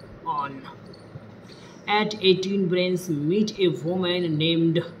later on. At 18, Brains meet a woman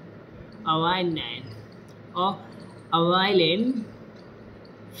named Availan or Availan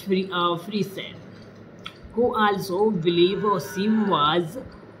Friesen, who also believes she was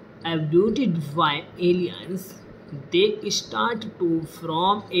abducted by aliens. They start to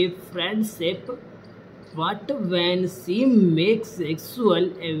form a friendship, but when she makes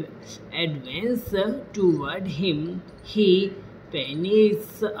sexual advance toward him, he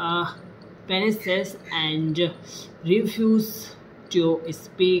panics and refuses to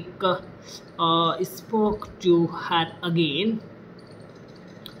spoke to her again.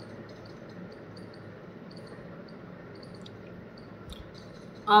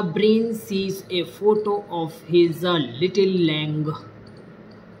 Brain sees a photo of his little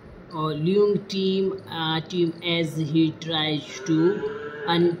Leung team as he tries to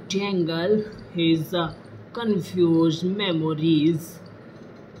untangle his confused memories.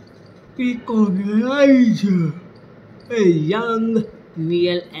 Recognize a young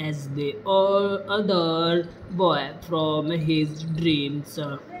Neil as the other boy from his dreams.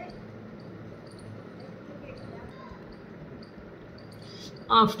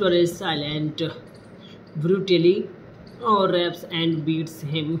 After a silent, brutally raps and beats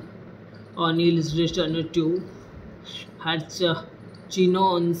him, Neil's return to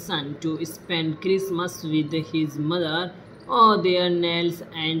Chinon son to spend Christmas with his mother. Their nails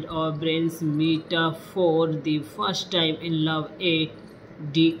and brains meet for the first time in love a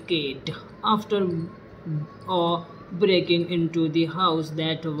decade after breaking into the house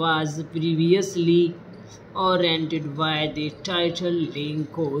that was previously rented by the title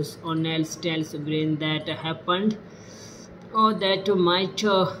Linkos. Nels tells Brain that happened or that might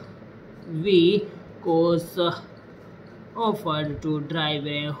be cause offered to drive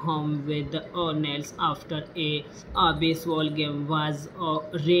home with Nels after a baseball game was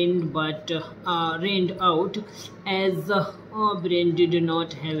rained out, as Brain did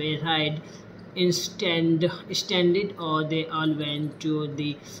not have a ride. Instead, they all went to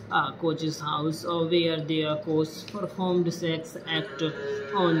the coach's house where their coach performed sex act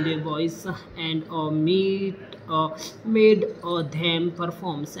on the boys and made them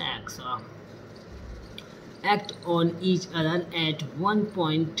perform sex act on each other. At one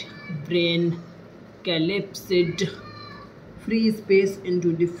point, Brain collapsed free space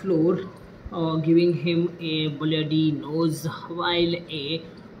into the floor, giving him a bloody nose, while a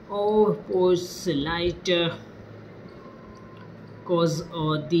postlight caused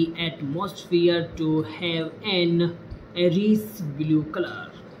the atmosphere to have an iris blue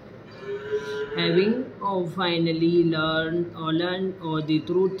color. Having finally learned the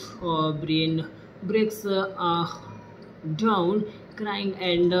truth, Brain breaks down, crying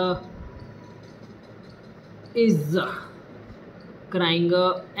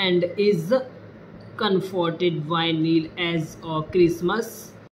and is comforted by Neil as Christmas.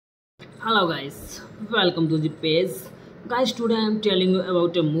 Hello guys, welcome to the page. Guys, today I am telling you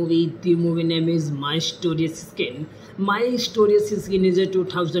about a movie. The movie name is My Story's Skin. My Story's Skin is a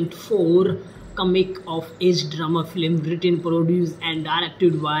 2004 comic of age drama film written, produced and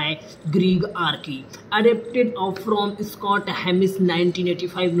directed by Greg Arki, adapted from Scott Hamill's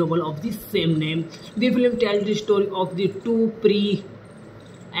 1985 novel of the same name. The film tells the story of the two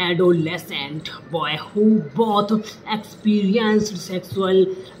adolescent boy who both experienced sexual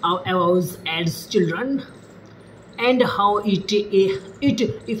abuse as children, and how it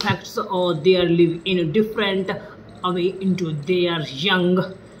affects their life in a different way into their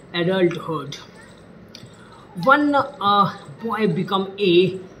young adulthood. One boy become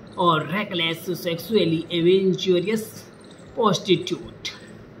a reckless, sexually adventurous prostitute,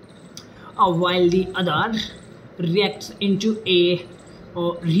 while the other reacts into a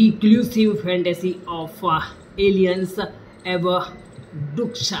reclusive fantasy of aliens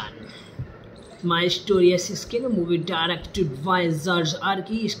abduction. My Story's Skin movie directed by George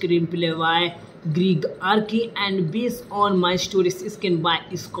Arki, screenplay by Greg Arki, and based on My Story's Skin by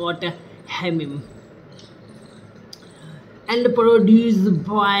Scott Hamill, and produced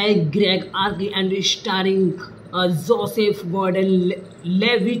by Greg Arki and starring Joseph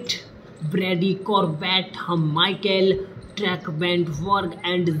Gordon-Levitt, Brady, Corbet, Michael Trackbandworth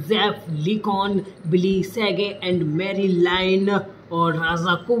and Zeph Lincoln, Billy Sage and Mary Lynn or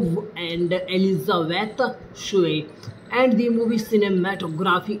Razakov and Elizabeth Shue. And the movie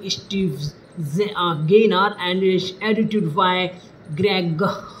cinematography Steve Gaynor and is edited by Greg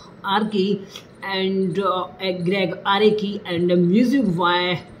Arki and music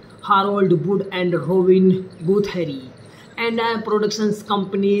by Harold Wood and Robin Guthrie. And productions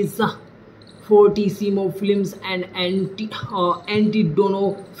companies Fortissimo Films and Antidono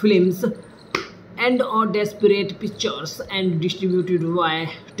Films and Desperate Pictures and distributed by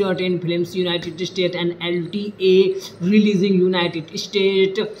 13 Films United States and LTA releasing United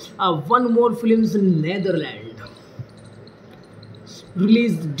States. One More Films Netherlands.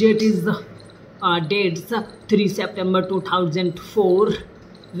 Release date is dates 3 September 2004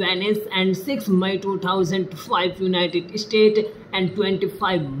 Venice and 6 May 2005 United States and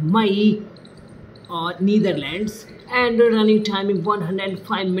 25 May Netherlands, and running time in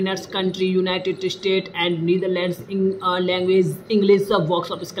 105 minutes. Country United States and Netherlands. In language English. Box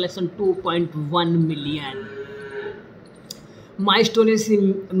office collection 2.1 million. My Story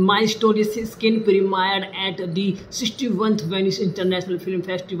Skin premiered at the 61st Venice International Film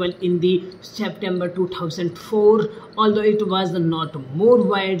Festival in the September 2004, although it was not more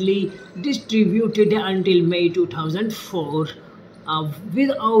widely distributed until May 2004.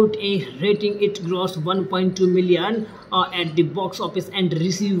 Without a rating, it grossed 1.2 million at the box office and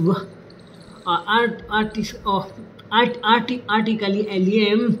received artically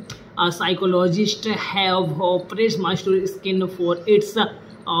alien psychologists have praised My Story Skin for its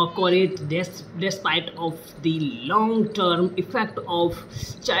courage despite of the long-term effect of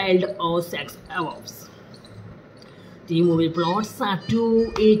child or sex abuse. The movie plots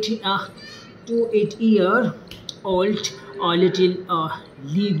two 8-year-old little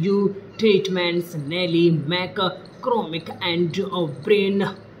legue treatments Nellie McCormick and Brain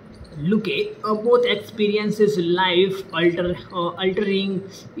Luke both experiences life-altering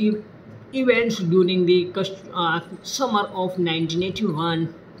events during the summer of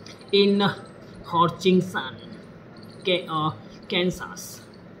 1981 in Hutchinson, Kansas.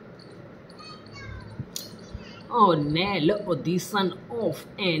 Nell, the son of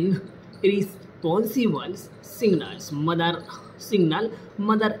an irresponsible single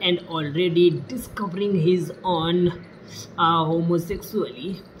mother and already discovering his own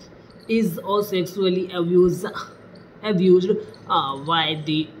homosexuality, is sexually abused by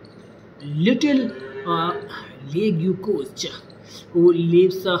the little league coach who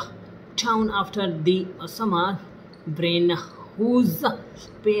leaves town after the summer. Brain, whose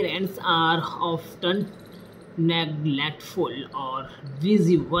parents are often neglectful or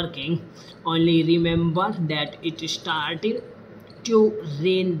busy working, only remember that it started to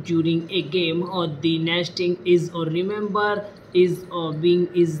rain during a game, or the nesting is the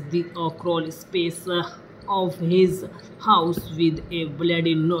crawl space of his house with a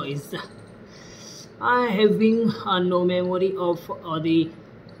bloody noise. Having no memory of the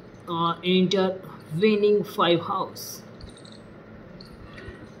intervening 5 house.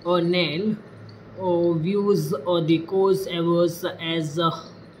 Nell views the course hours as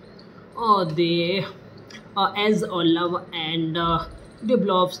love and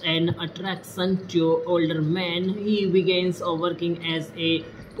develops an attraction to older men. He begins working as a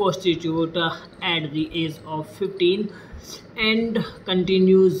prostitute at the age of 15 and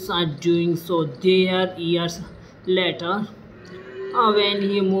continues doing so there years later when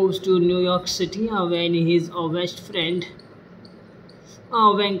he moves to New York City, when his best friend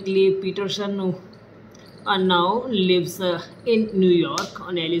Wankley Peterson now lives in New York.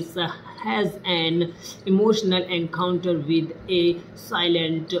 Nellis has an emotional encounter with a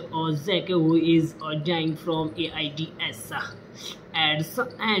silent Zack who is dying from AIDS and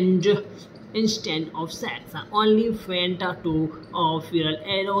instead of sex, only faint to feel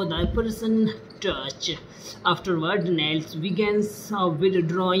another person touch. Afterward, Nels begins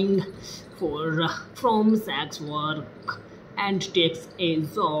withdrawing from sex work and takes a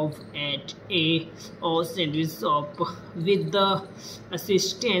job at a sandwich shop with the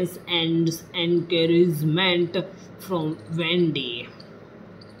assistance and encouragement from Wendy.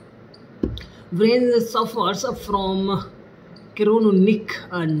 Brain suffers from chronic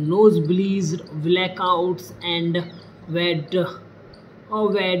nosebleeds, blackouts, and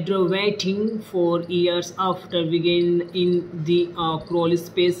waiting for years after beginning in the crawl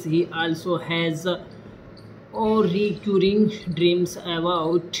space. He also has recurring dreams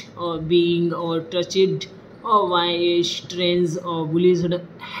about being touched by a strange bullied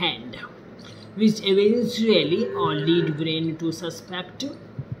hand, which eventually lead Brain to suspect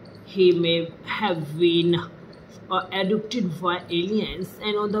he may have been abducted by aliens,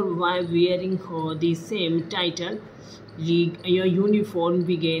 another by wearing the same title. A uniform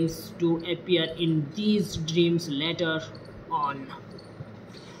begins to appear in these dreams later on.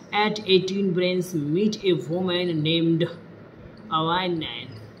 At 18, Brains meet a woman named Availan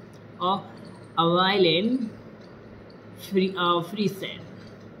or Availan Friesen,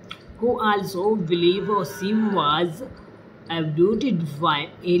 who also believe she was abducted by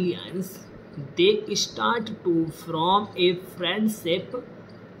aliens. They start to form a friendship,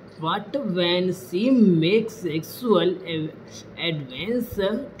 but when she makes sexual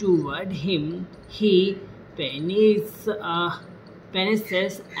advances toward him, he panics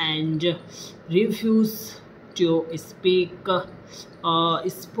and refuses to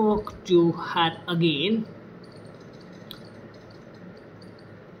spoke to her again.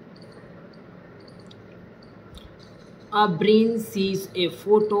 Brain sees a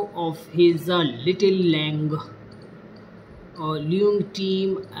photo of his little Leung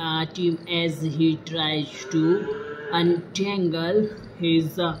team as he tries to untangle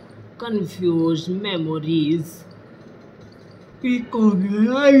his confused memories.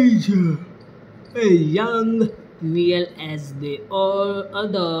 Recognize a young male as the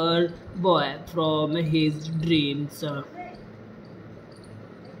other boy from his dreams.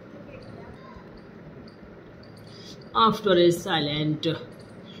 After a silent,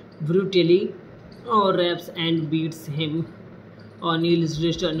 brutally raps and beats him, O'Neill's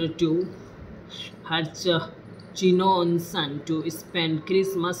return to her Chinon son to spend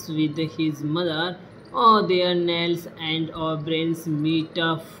Christmas with his mother. Their Nels and Brains meet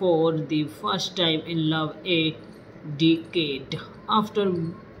for the first time in love a decade after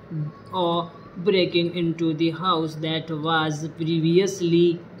breaking into the house that was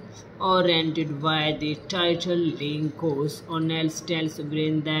previously rented by the title Linkos. O'Neill tells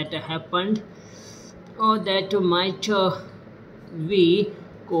Brain that happened that might be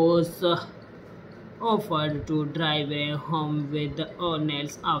cause offered to drive home with O'Neill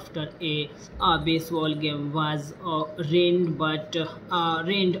after a baseball game was rained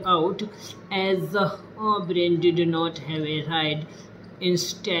out, as Brain did not have a ride.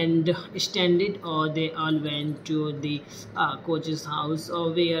 Instead, they all went to the coach's house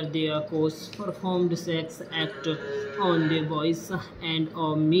where their coach performed sex act on the boys and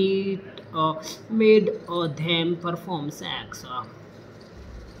made them perform sex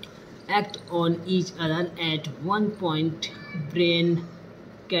act on each other. At one point, Brain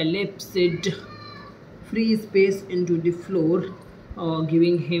collapsed free space into the floor,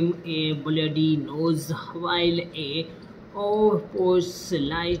 giving him a bloody nose, while a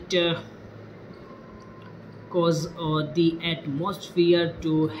post-light cause the atmosphere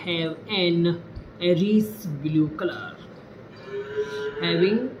to have an iris blue color.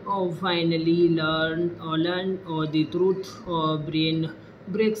 Having finally learned the truth, Brain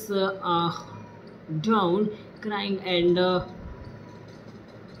breaks down, crying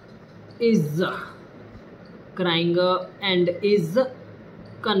and is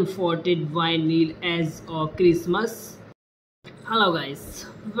comforted by Neil as Christmas. Hello guys,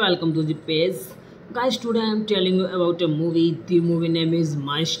 welcome to the page. Guys, today I am telling you about a movie. The movie name is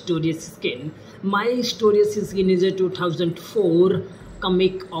My Story's Skin. My Story's Skin is a 2004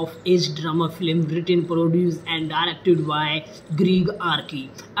 comic of age drama film written, produced and directed by Greg Arki,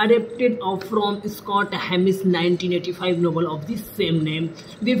 adapted from Scott Hamill's 1985 novel of the same name.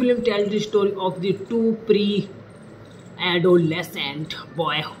 The film tells the story of the two adolescent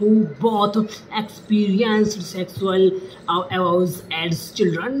boys who both experienced sexual abuse as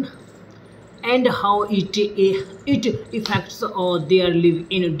children, and how it affects their life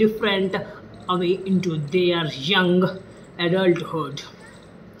in a different way into their young adulthood.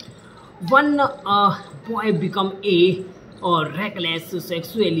 One boy becomes a reckless,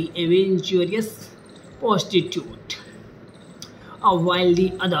 sexually adventurous prostitute, while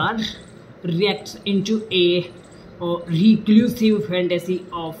the other reacts into a reclusive fantasy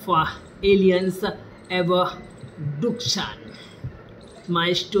of aliens abduction.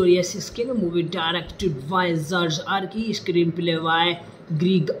 My Story's Skin movie directed by George Arki, screenplay by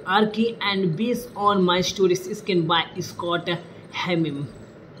Greg Arki, and based on My Story's Skin by Scott Hamill,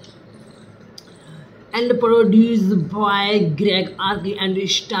 and produced by Greg Arki and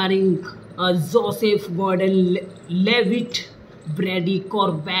starring Joseph Gordon-Levitt, Brady,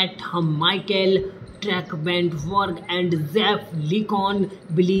 Corbet, Michael Trackbandwork, and Jeff Lincoln,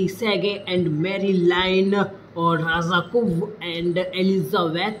 Billy Sage, and Mary Lynn Razakov, and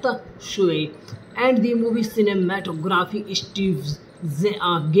Elizabeth Shue. And the movie cinematography Steve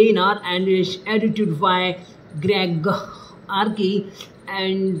Gaynor and is edited by Greg Arki.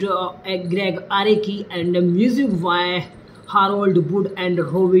 and Greg Araki, and music by Harold Wood and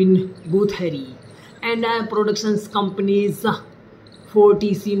Robin Guthrie, and productions companies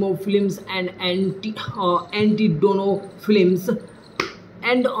Fortissimo Films and Antidono Films,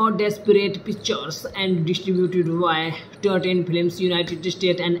 and Desperate Pictures, and distributed by 13 Films United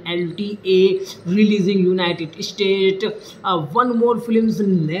States and LTA releasing United States. One More Films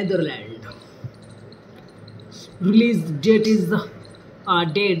Netherlands. Release date is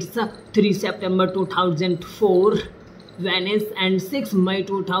dates 3 September 2004 Venice, and 6 May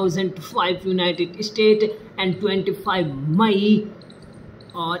 2005 United States, and 25 May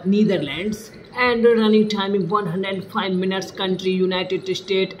Netherlands, and running time is 105 minutes. Country United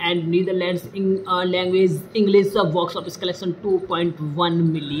States and Netherlands. In language English. Box office collection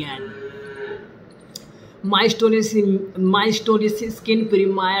 2.1 million. My Story Skin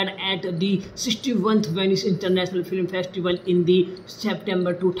premiered at the 61st Venice International Film Festival in the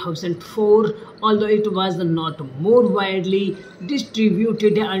September 2004, although it was not more widely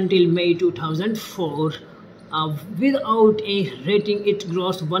distributed until May 2004. Without a rating, it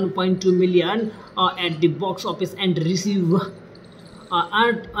grossed 1.2 million at the box office and received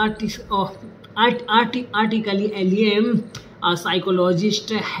artically alien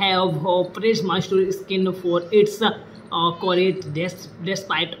psychologists have praised My Story Skin for its courage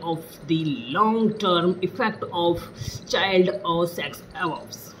despite of the long-term effect of child or sex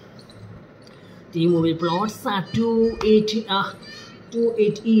abuse. The movie plots are two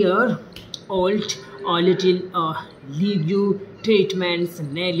 8-year-old little league treatments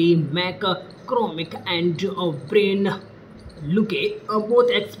Nellie McCormick and Brain Luke both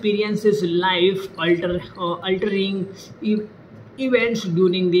experiences life-altering events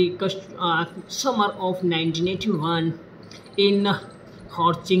during the summer of 1981 in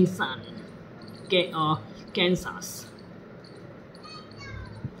Hutchinson, Kansas.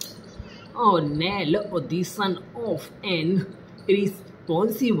 Nell, the son of an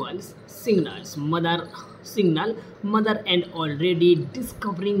irresponsible single mother and already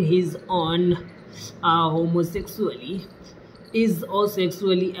discovering his own homosexuality, is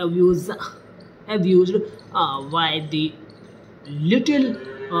sexually abused by the little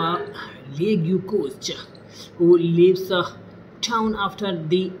league coach who leaves town after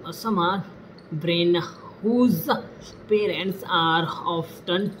the summer. Brain, whose parents are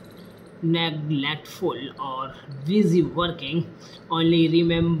often neglectful or busy working, only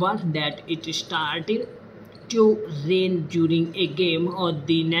remember that it started to rain during a game, or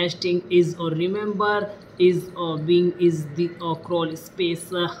the nesting is the crawl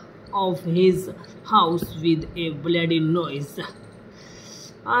space of his house with a bloody noise.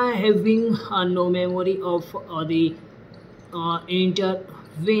 Having no memory of the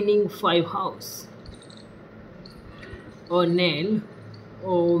intervening 5 house. Nell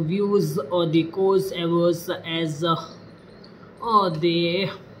views the cause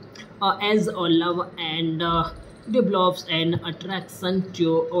as a love and develops an attraction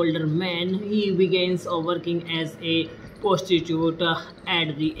to older men. He begins working as a prostitute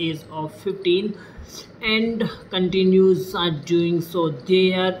at the age of 15 and continues doing so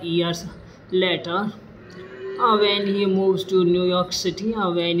there years later when he moves to New York City,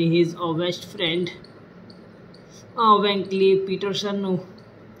 when his best friend Wankley Peterson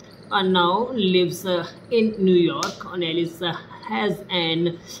now lives in New York. Nellis has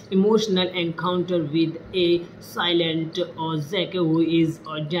an emotional encounter with a silent Zack who is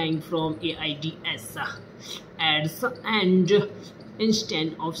dying from AIDS and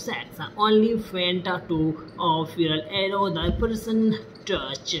instead of sex, only faint to feel another person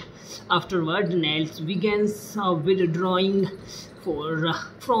touch. Afterward, Nels begins withdrawing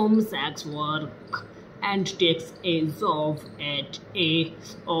from sex work and takes a job at a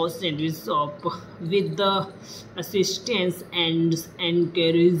sandwich shop with the assistance and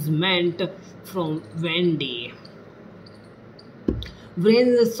encouragement from Wendy.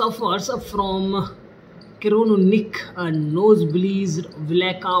 Brain suffers from chronic nosebleeds,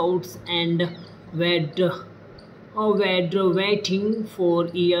 blackouts, and waiting for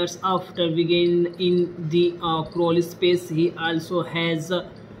years after being in the crawl space. He also has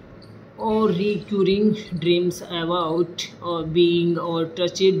recurring dreams about being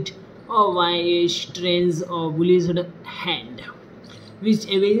touched by a strange bullied hand, which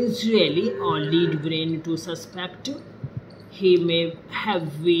eventually lead Brain to suspect he may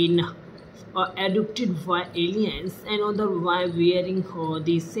have been abducted by aliens. Another by wearing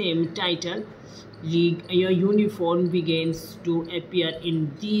the same title uniform begins to appear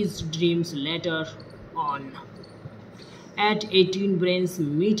in these dreams later on. At 18, Brains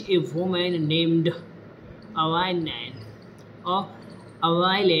meet a woman named Awanan,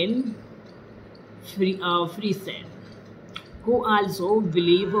 Violin Friesen, who also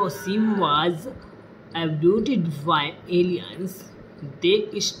believe she was abducted by aliens.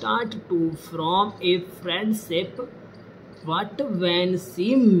 They start to form a friendship, but when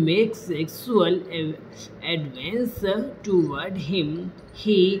she makes sexual advances toward him,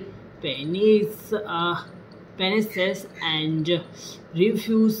 he panics and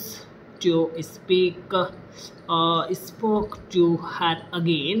refuses to spoke to her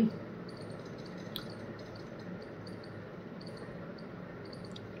again.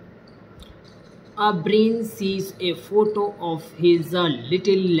 Brain sees a photo of his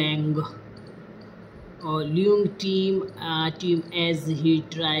little Leung team as he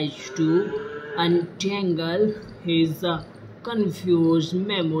tries to untangle his confused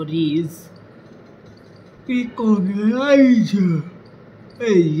memories. Recognize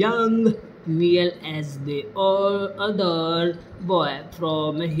a young Neil as the other boy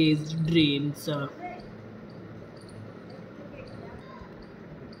from his dreams.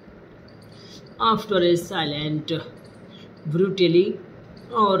 After a silent, brutally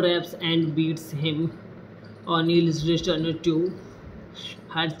raps and beats him, Neil's return to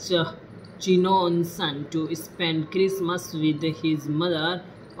Hutchinson's son to spend Christmas with his mother.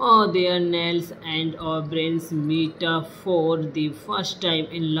 Their nails and brains meet for the first time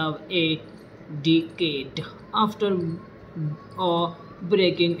in love a decade after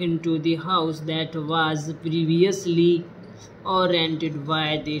breaking into the house that was previously rented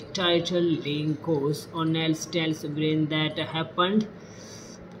by the title link course. Nels tells Brain that happened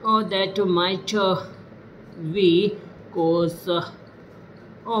or that might be cause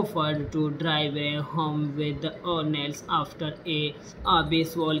offered to drive home with Nels after a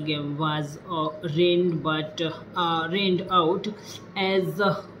baseball game was rained out, as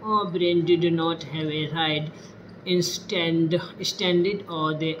Brain did not have a ride. Instead, they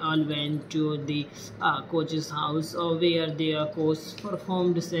all went to the coach's house where their coach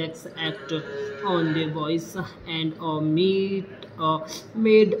performed sex act on the boys and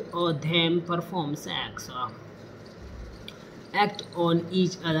made them perform sex act on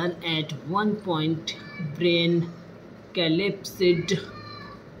each other. At one point, Brain collapsed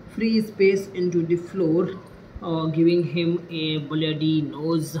free space into the floor, giving him a bloody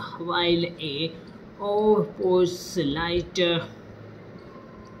nose, while a postlight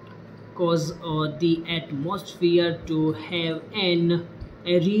caused the atmosphere to have an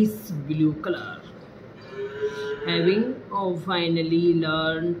iris blue color. Having finally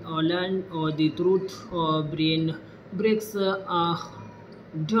learned the truth, Brain breaks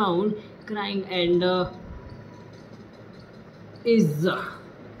down, crying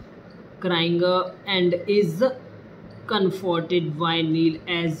and is comforted by Neil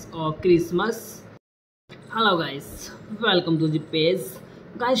as Christmas. Hello guys, welcome to the page.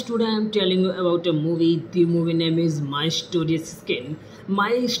 Guys, today I am telling you about a movie. The movie name is My Story's Skin.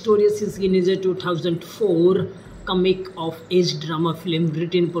 My Story's Skin is a 2004 comic of age drama film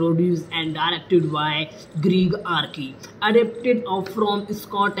written, produced and directed by Greg Arki, adapted from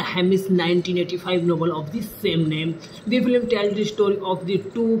Scott Hamill's 1985 novel of the same name. The film tells the story of the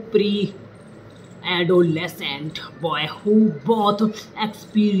two adolescent boy who both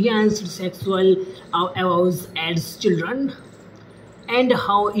experienced sexual arousal as children, and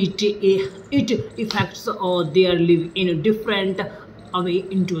how it affects their life in a different way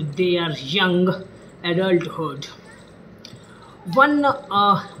into their young adulthood. One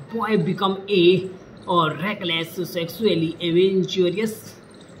boy become a reckless, sexually adventurous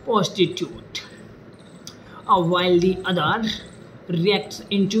prostitute, while the other reacts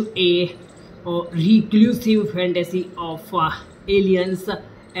into a reclusive fantasy of aliens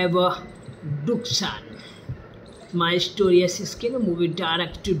abduction. My Story's Skin movie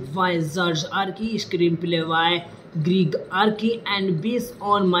directed by George Arki, screenplay by Greg Arki, and based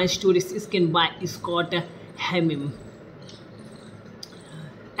on My Story's Skin by Scott Hamill,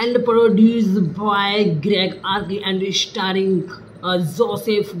 and produced by Greg Arki and starring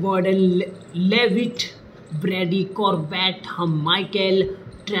Joseph Gordon-Levitt, Brady, Corbet, Michael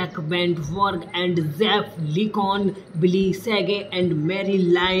Trackbandwork, and Jeff Lincoln, Billy Sage, and Mary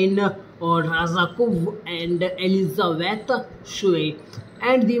Lynn Razakov, and Elizabeth Shue.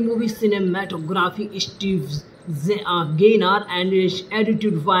 And the movie cinematography Steve Gaynor, and is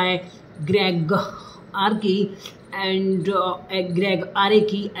edited by Greg Arki and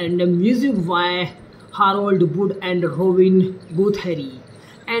and music by Harold Wood and Robin Guthrie.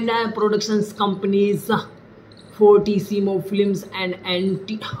 And productions companies Fortissimo Films and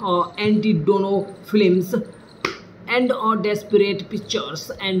Antidono Films. And and Desperate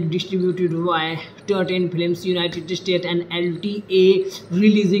Pictures and distributed by 13 Films United States and LTA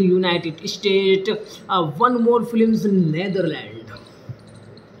releasing United States. One More Films Netherlands.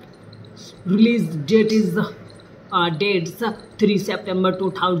 Release date is dates 3 September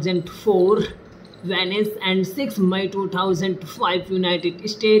 2004 Venice and 6 May 2005 United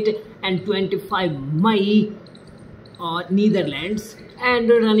States and 25 May Netherlands, and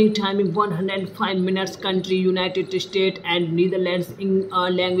running time in 105 minutes. Country United States and Netherlands. In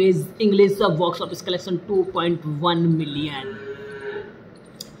language English. Box office collection 2.1 million.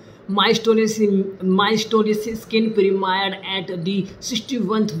 My Story Skin premiered at the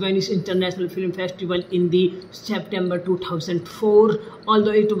 61st Venice International Film Festival in the September 2004,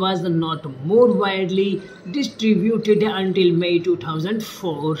 although it was not more widely distributed until May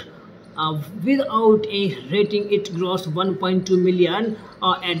 2004. Without a rating, it grossed 1.2 million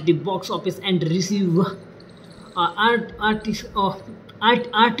at the box office and received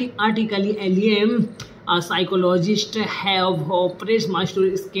article alien. Psychologists have praised My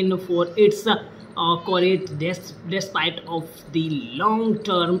Story Skin for its courage despite of the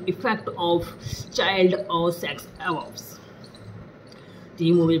long-term effect of child or sex abuse.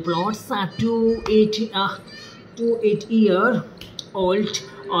 The movie plots two 8-year-old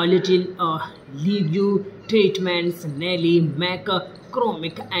little league treatments Nellie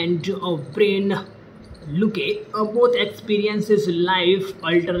McCormick and Brain Luke both experiences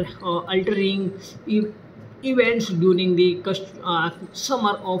life-altering events during the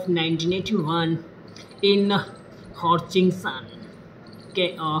summer of 1981 in Hutchinson,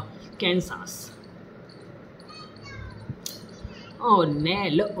 Kansas.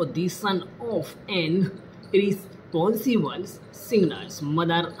 Nell, the son of an irresponsible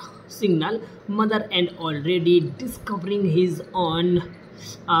single mother and already discovering his own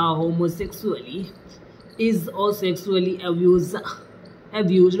homosexuality, is sexually abused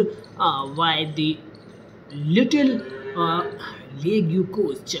by the little league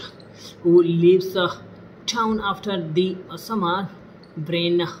coach who leaves town after the summer.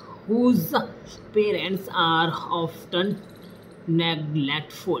 Brain, whose parents are often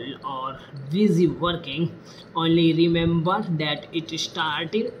neglectful or busy working, only remember that it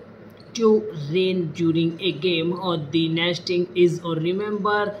started to rain during a game, or the nesting is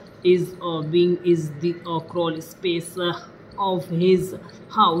the crawl space of his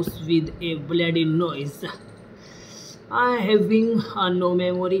house with a bloody noise. Having no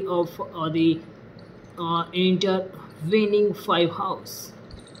memory of the intervening 5 house.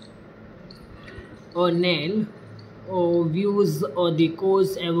 Nell views the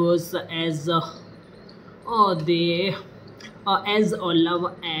coach hours as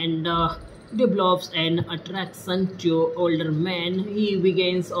love and develops an attraction to older men. He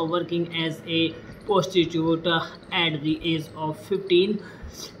begins working as a prostitute at the age of 15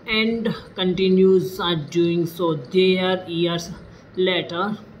 and continues doing so there years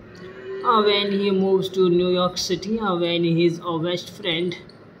later when he moves to New York City, when his best friend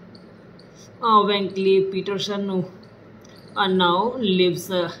Wenkley Peterson now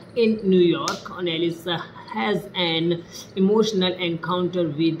lives in New York. Nellis has an emotional encounter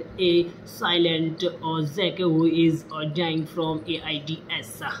with a silent Zack who is dying from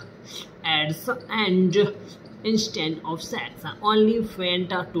AIDS and instead of sex, only faint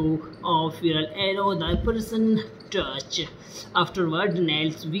to feel another person touch. Afterward,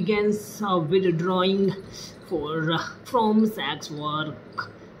 Nels begins withdrawing from sex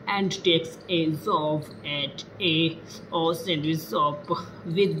work and takes a job at a sandwich shop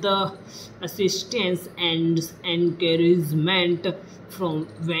with the assistance and encouragement from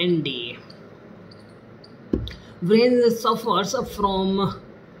Wendy. Brain suffers from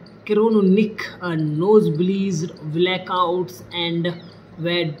chronic nosebleeds, blackouts, and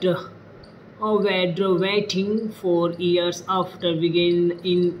waiting for years after beginning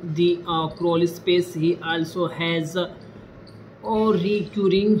in the crawl space. He also has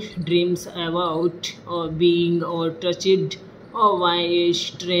recurring dreams about being touched by a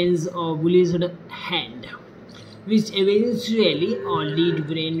strange bullied hand, which eventually lead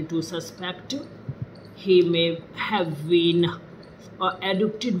Brain to suspect he may have been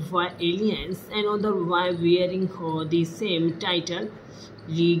abducted by aliens. Another while wearing the same title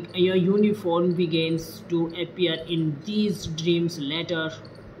uniform begins to appear in these dreams later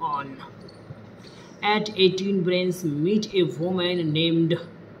on. At 18, Brains meet a woman named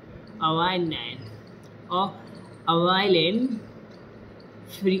Avilan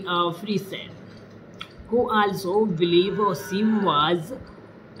Friesen, who also believes she was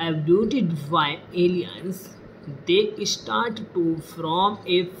abducted by aliens. They start to form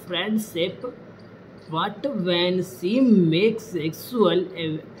a friendship But when she makes sexual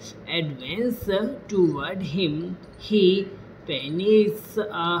advance toward him, he panics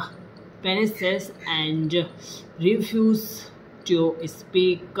and refuses to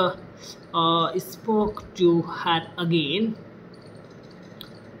spoke to her again.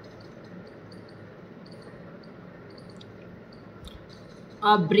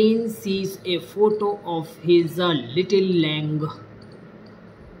 Brain sees a photo of his little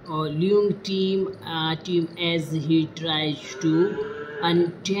team as he tries to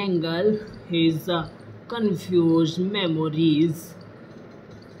untangle his confused memories.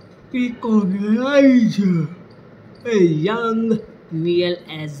 Recognize a young Neil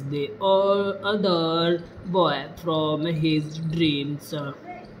as the other boy from his dreams.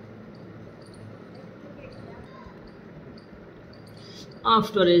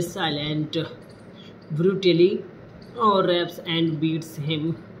 After a silent, brutally raps and beats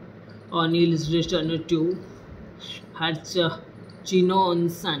him, Neil's return to Chinon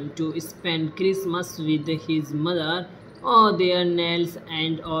son to spend Christmas with his mother. Their nails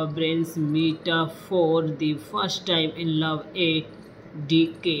and brains meet for the first time in love a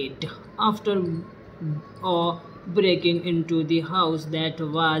decade after breaking into the house that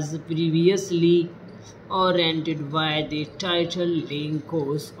was previously rented by the title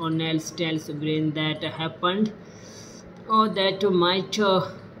Linkos. Nels tells Brain that happened or that might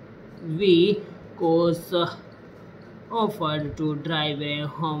be cause offered to drive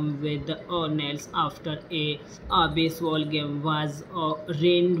home with Nels after a baseball game was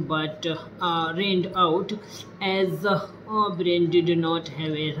rained out, as Brain did not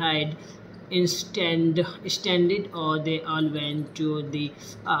have a ride. Instead, they all went to the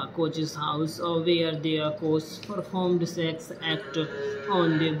coach's house where their coach performed sex act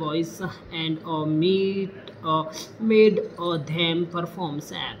on the boys and made them perform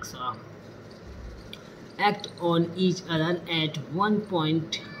sex act on each other. At one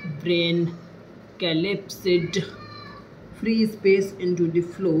point, Brain collapsed free space into the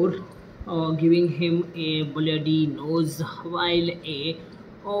floor, giving him a bloody nose, while a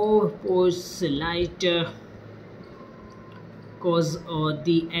light cause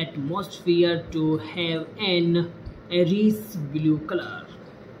the atmosphere to have an iris blue color.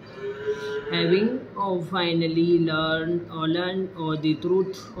 Having finally learned the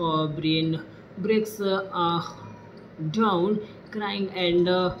truth, Brain breaks down, crying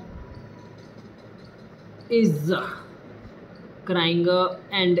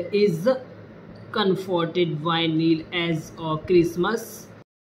and is comforted by Neil as Christmas.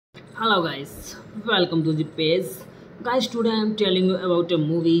 Hello guys, welcome to the page. Guys, today I am telling you about a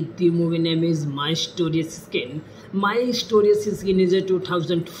movie. The movie name is My Mysterious Skin. My Mysterious Skin is a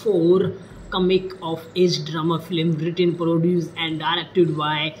 2004 comic of age drama film written, produced and directed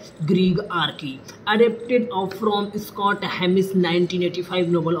by Greg Arki, adapted from Scott Hamill's 1985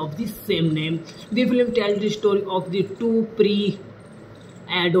 novel of the same name. The film tells the story of the two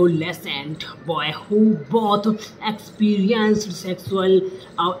adolescent boy who both experienced sexual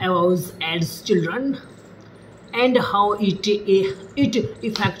abuse as children, and how it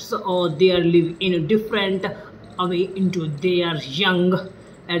affects their life in a different way into their young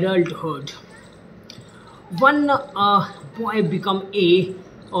adulthood. One boy become a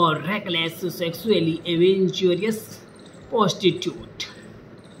reckless, sexually adventurous prostitute,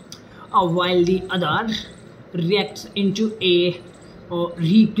 while the other reacts into a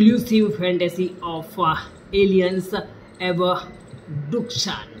reclusive fantasy of aliens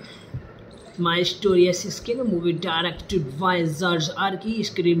abduction. My Mysterious Skin movie directed by George Arki,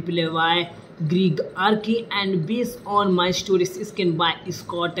 screenplay by Greg Arki, and based on My Mysterious Skin by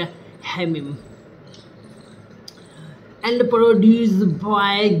Scott Hamill, and produced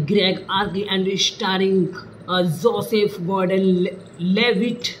by Greg Arki and starring Joseph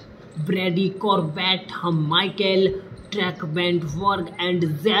Gordon-Levitt, Brady, Corbet, Michael Trackbandwork, and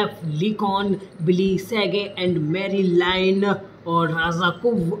Jeff Lincoln, Billy Sage, and Mary Lynn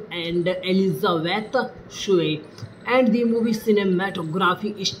Razakov, and Elizabeth Shue. And the movie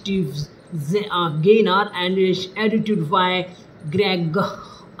cinematography Steve Gaynor, and is edited by Greg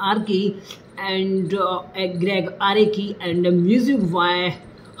Arki and music by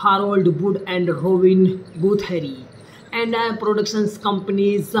Harold Wood and Robin Guthrie. And productions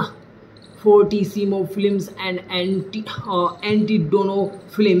companies Fortissimo Films and Antidono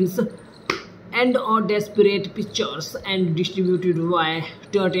Films, and Desperate Pictures, and distributed by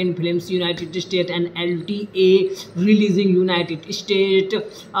 13 Films United States and LTA releasing United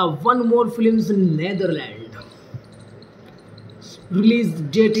States, One More Films Netherlands. Release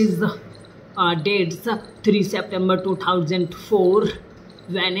date is dates 3 September 2004,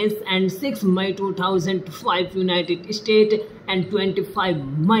 Venice, and 6 May 2005 United States, and 25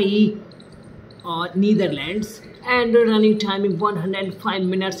 May Netherlands. And running time in 105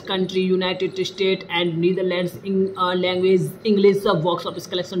 minutes. Country United States and Netherlands. In language English. Box office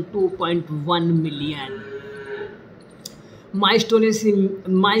collection 2.1 million. My Story Skin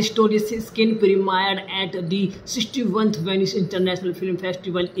premiered at the 61st Venice International Film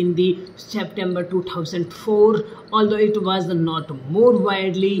Festival in the September 2004, although it was not more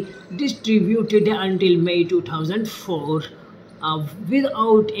widely distributed until May 2004.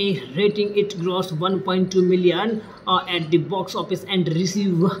 Without a rating, it grossed 1.2 million at the box office and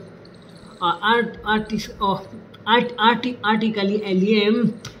received article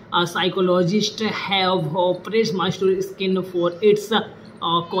Alien. Psychologists have praised My Story Skin for its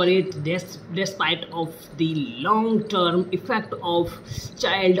courage despite of the long-term effect of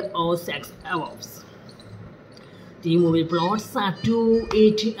child or sex abuse. The movie plots two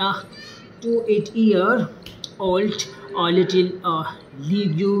 8-year-old little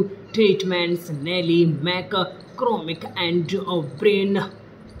league treatments Nellie McCormick and Brain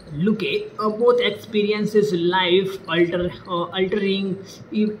Luke both experiences life-altering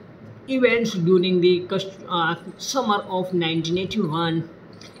events during the summer of 1981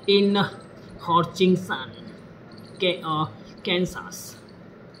 in Hutchinson, Kansas.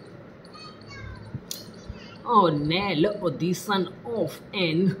 Nell, the son of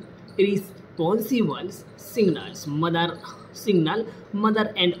an irresponsible single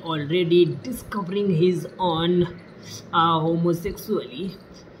mother and already discovering his own homosexuality,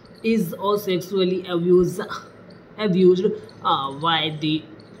 is sexually abused by the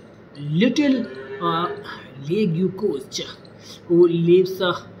little league coach who leaves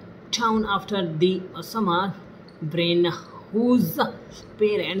town after the summer. Brain, whose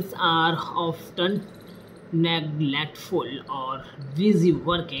parents are often neglectful or busy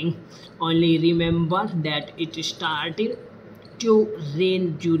working, only remember that it started to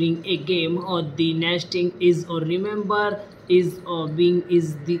rain during a game, or the nesting is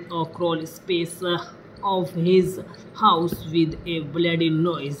the crawl space of his house with a bloody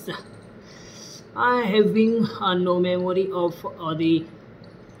noise. Having no memory of the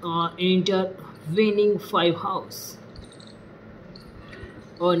intervening 5 house.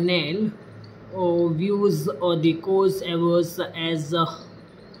 Nell views the coach as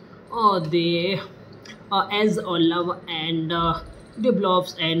as a love and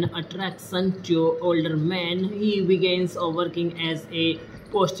develops an attraction to older men. He begins working as a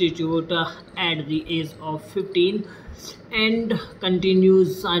prostitute at the age of 15 and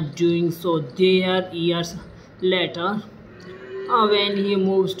continues doing so there years later when he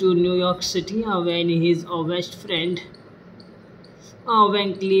moves to New York City, when his best friend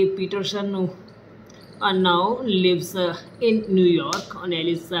Wenkley Peterson now lives in New York.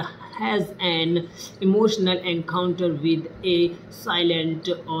 Nellis has an emotional encounter with a silent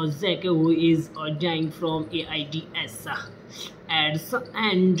Zack who is dying from AIDS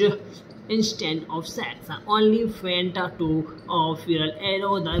and instead of sex, only faint to feel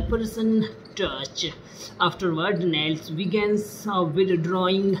another person touch. Afterward, Nels begins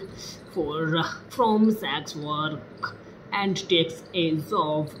withdrawing from sex work and takes a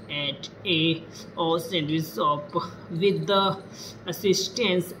job at a sandwich shop with the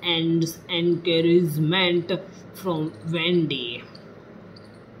assistance and encouragement from Wendy.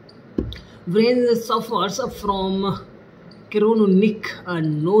 Brain suffers from chronic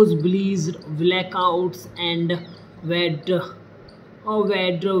nosebleeds, blackouts, and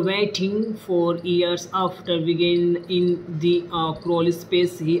waiting for years after being in the crawl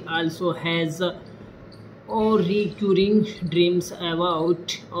space. He also has recurring dreams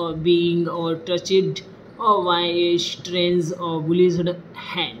about being touched by a strange bullied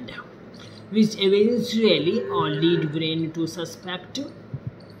hand, which eventually lead Brain to suspect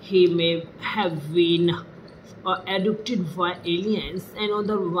he may have been abducted by aliens.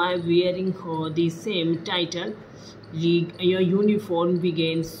 Another why wearing the same title uniform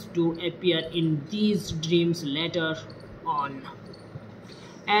begins to appear in these dreams later on.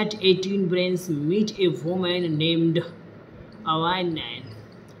 At 18, Brains meet a woman named Avilan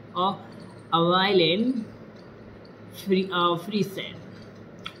Friesen,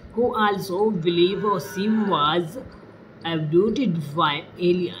 who also believes she was abducted by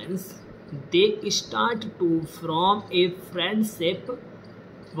aliens. They start to form a friendship,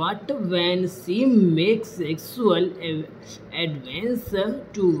 but when she makes sexual advance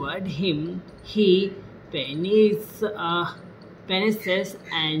toward him, he panics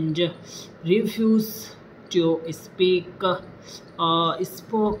and refuses to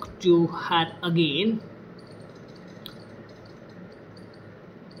spoke to her again.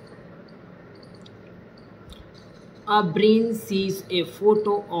 Brain sees a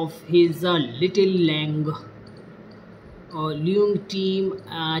photo of his little Leung team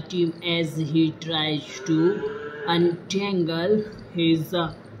as he tries to untangle his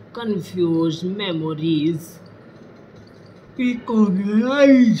confused memories.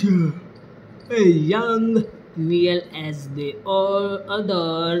 Recognize a young Neil as the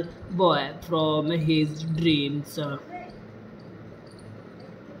other boy from his dreams.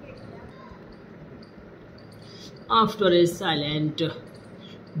 After a silent,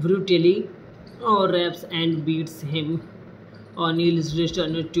 brutally raps and beats him, Neil's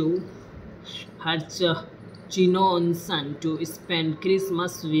return to Hutchinson's son to spend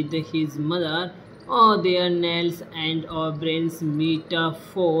Christmas with his mother. Their nails and brains meet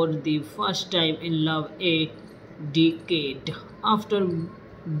for the first time in love a decade after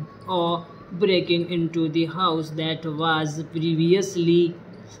breaking into the house that was previously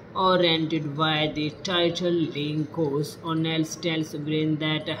rented by the title link course. Nels tells Brain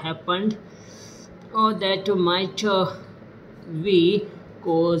that happened or that might be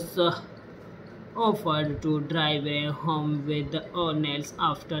cause offered to drive home with Nels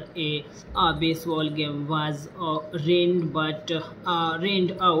after a baseball game was rained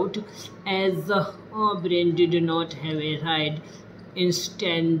out, as Brain did not have a ride.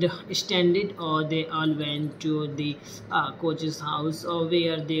 Instead, they all went to the coach's house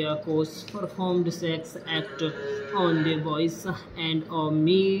where their coach performed sex act on the boys and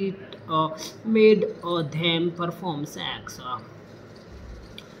made them perform sex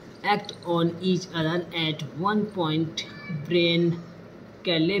act on each other. At one point, Brain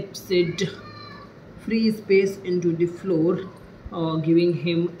collapsed free space into the floor, giving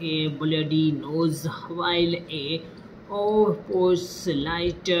him a bloody nose, while a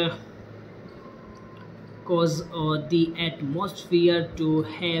postlight caused the atmosphere to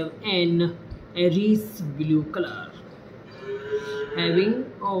have an iris blue color. Having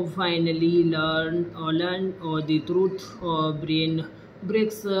finally learned the truth, Brain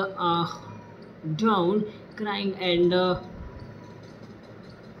breaks down, crying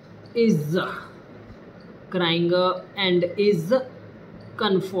and is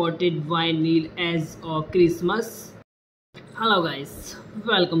comforted by Neil as Christmas. Hello guys,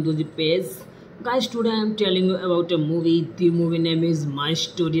 welcome to the page. Guys, today I am telling you about a movie. The movie name is My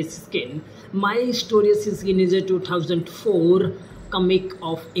Story's Skin. My Story's Skin is a 2004 comic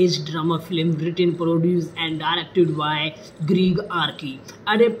of age drama film written, produced and directed by Greg Arki,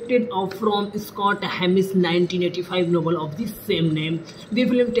 adapted from Scott Hamill's 1985 novel of the same name. The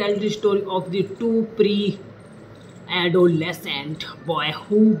film tells the story of the two adolescent boy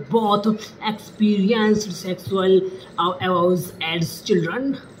who both experienced sexual abuse as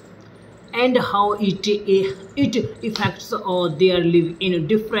children, and how it affects their life in a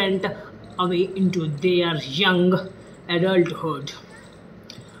different way into their young adulthood.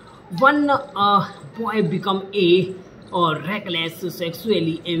 One boy becomes a reckless,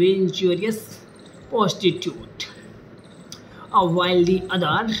 sexually adventurous prostitute, while the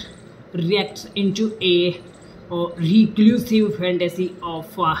other reacts into a reclusive fantasy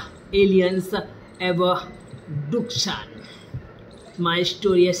of aliens abduction. My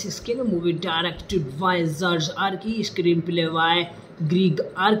Story's Skin movie directed by George Arki, screenplay by Greg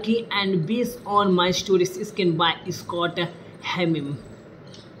Arki, and based on My Story's Skin by Scott Hamill,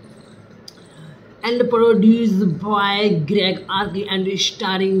 and produced by Greg Arki and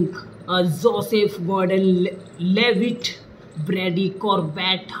starring Joseph Gordon-Levitt, Brady,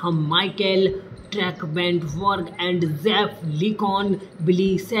 Corbet, Michael Trackbandwork, and Jeff Lincoln,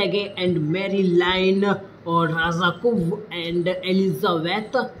 Billy Sage, and Mary Lynn Razakov, and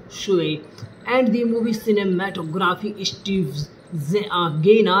Elizabeth Shue. And the movie cinematography is Steve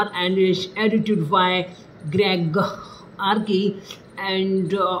Gaynor and is edited by Greg Arki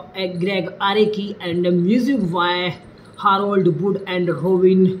and music by Harold Wood and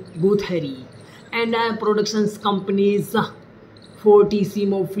Robin Guthrie. And productions companies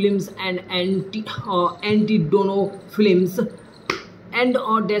Fortissimo Films and Antidono Films and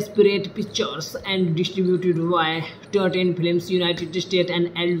Desperate Pictures, and distributed by 13 Films United States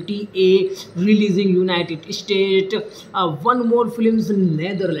and LTA releasing United States, One More Films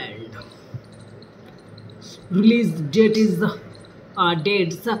Netherlands. Release date is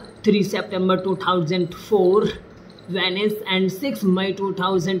dates 3 September 2004 Venice, and 6 May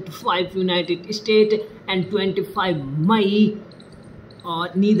 2005 United States, and 25 May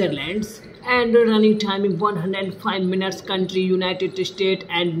Netherlands, and running time is 105 minutes. Country United States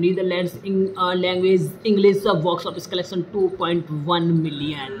and Netherlands. In language English. Box office collection 2.1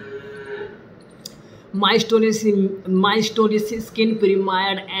 million. My Story's Skin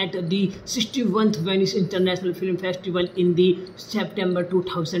premiered at the 61st Venice International Film Festival in the September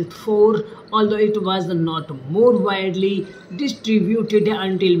 2004, although it was not more widely distributed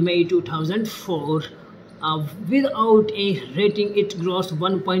until May 2004. Without a rating, it grossed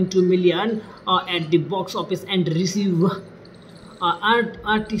 1.2 million at the box office and received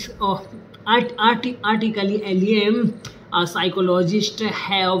article Alien psychologists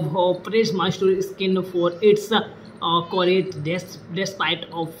have praised Master Skin for its courage despite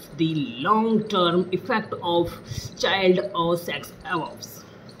of the long-term effect of child or sex abuse.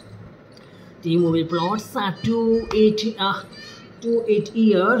 The movie plots two 8-year-old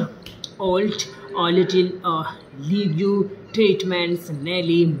little Ligu treatments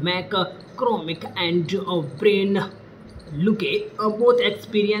Nelly McCormick and Brain Luke both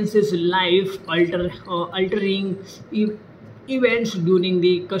experiences life-altering events during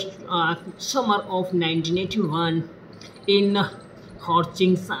the summer of 1981 in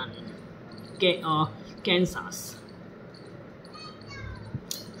Hutchinson, Kansas.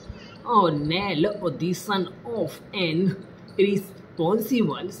 Nell, the son of an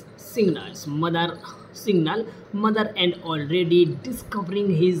irresponsible single mother and already discovering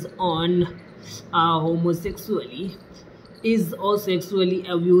his own homosexuality, is sexually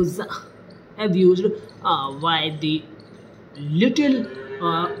abused by the little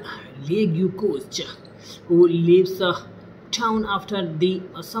Legu coach who leaves town after the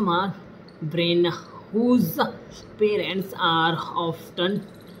summer. Brain, whose parents are often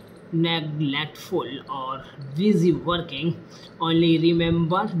neglectful or busy working, only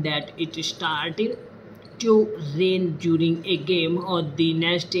remember that it started to rain during a game, or the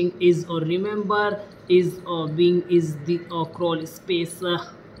nesting is or remember is being is the crawl space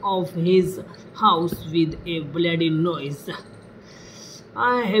of his house with a bloody noise.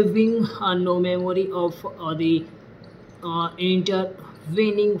 Having no memory of the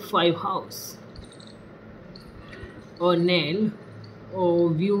intervening five house. Nell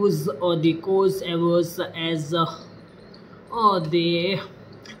views the cause as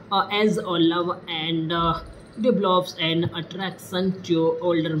as a love and develops an attraction to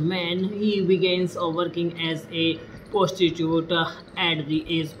older men. He begins working as a prostitute at the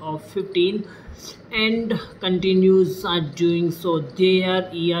age of 15 and continues doing so there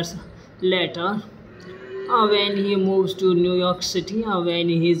years later when he moves to New York City, when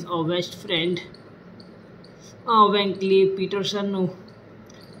his best friend Wankley Peterson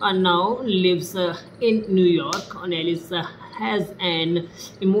now lives in New York. Nellis has an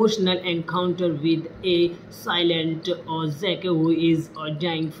emotional encounter with a silent Zack who is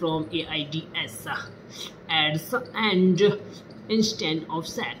dying from AIDS and instead of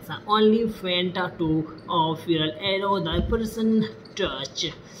sex, only faint to feel another person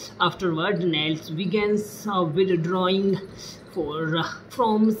touch. Afterward, Nels begins withdrawing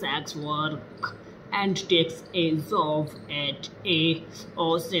from sex work and takes a job at a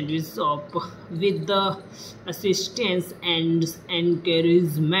sandwich shop with the assistance and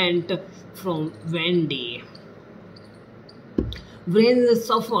encouragement from Wendy. Brain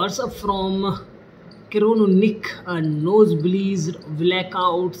suffers from chronic nosebleeds,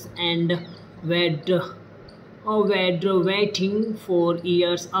 blackouts, and waiting for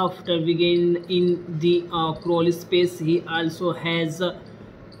years after being in the crawl space. He also has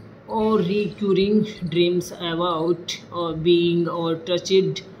recurring dreams about being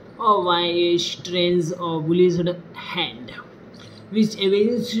touched by a strange bullied hand, which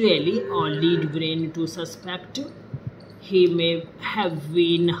eventually lead Brain to suspect he may have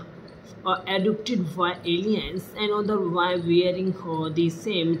been abducted by aliens. Another while wearing the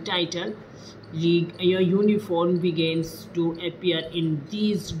same title uniform begins to appear in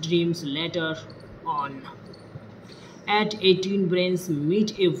these dreams later on. At 18, Brains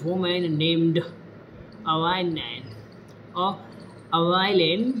meet a woman named Avilan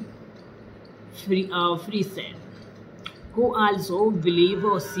Friesen, who also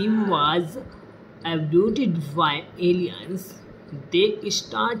believes she was abducted by aliens. They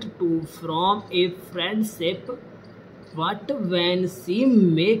start to form a friendship, but when she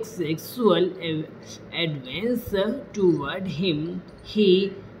makes sexual advance toward him,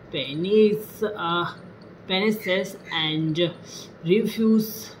 he panics and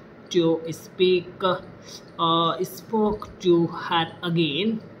refuses to spoke to her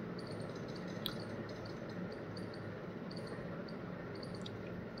again.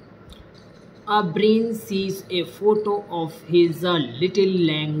 Brain sees a photo of his little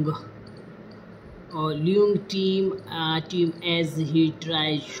Leung team as he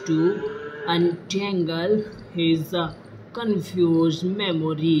tries to untangle his confused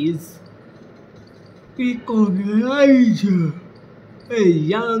memories. recognize a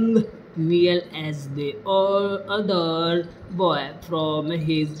young Neil as the other boy from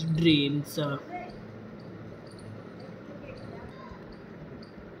his dreams.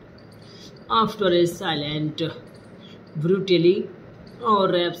 After a silent, brutally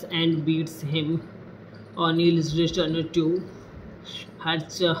raps and beats him, Neil's return to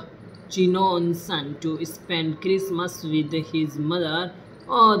Hutchinson's son to spend Christmas with his mother.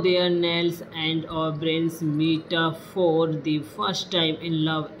 Their nails and brains meet for the first time in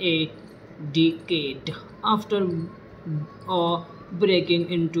love a decade after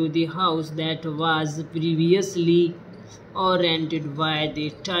breaking into the house that was previously rented by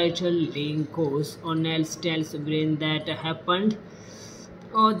the title Linkos. O'Neill tells Brain that happened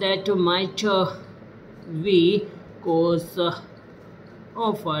or that might be cause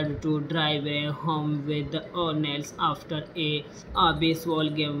offered to drive home with O'Neill after a baseball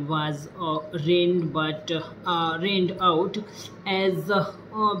game was rained out, as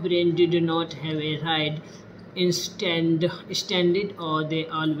Brain did not have a ride. Instead, they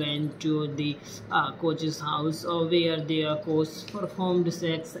all went to the coach's house, where their coach performed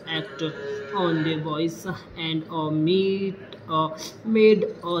sex act on the boys and made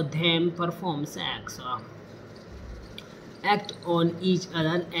them perform sex act on each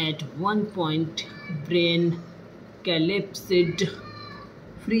other. At one point, Brain collapsed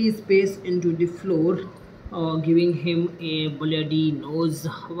free space into the floor, giving him a bloody nose,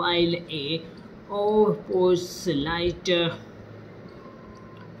 while a postlight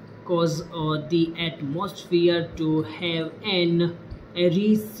caused the atmosphere to have an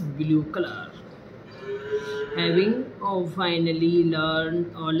iris blue color. Having finally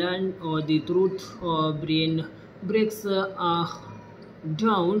learned the truth, Brain breaks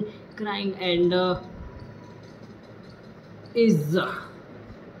down, crying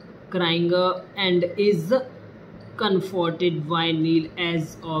and is comforted by Neil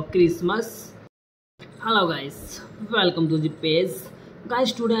as Christmas. Hello guys, welcome to the page.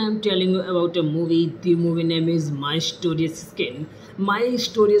 Guys, today I am telling you about a movie. The movie name is My Story's Skin. My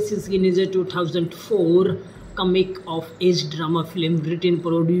Story's Skin is a 2004 comic of age drama film written,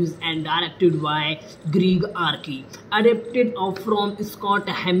 produced and directed by Greg Arki, adapted from Scott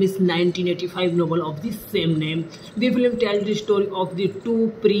Hamill's 1985 novel of the same name. The film tells the story of the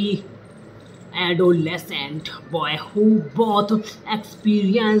two adolescent boy who both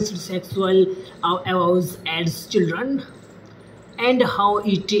experienced sexual abuse as children, and how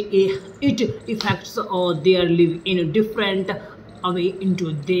it affects their life in a different way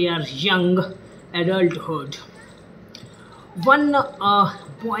into their young adulthood. One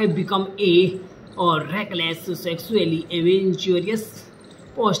boy become a reckless, sexually adventurous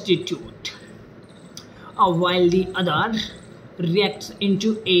prostitute, while the other reacts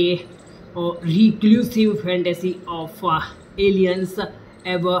into a reclusive fantasy of aliens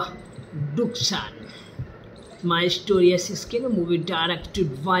abduction. My Story's Skin movie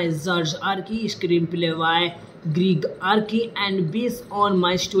directed by George Arki, screenplay by Greg Arki, and based on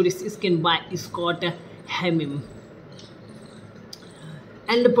My Story's Skin by Scott Hamill,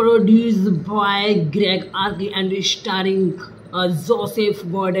 and produced by Greg Arki and starring Joseph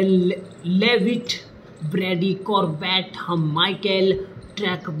Gordon-Levitt, Brady, Corbet, Michael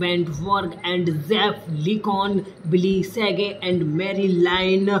Trackbandwork, and Jeff Lincoln, Billy Sage, and Mary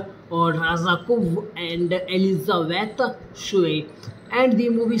Lynn Razakov, and Elizabeth Shue. And the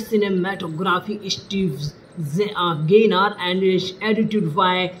movie cinematography Steve Gaynor, and is edited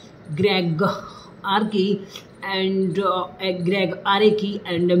by Greg Arki and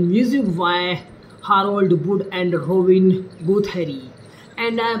and music by Harold Wood and Robin Guthrie.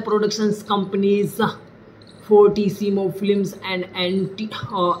 And productions companies Fortissimo Films and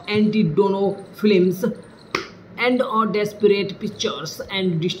Antidono Films and Desperate Pictures,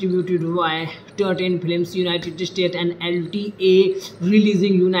 and distributed by 13 Films United States and LTA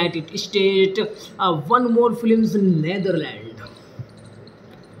releasing United States, One More Films Netherlands.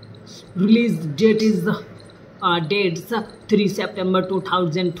 Release date is dates 3 September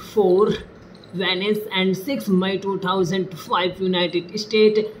 2004 Venice, and 6 May 2005 United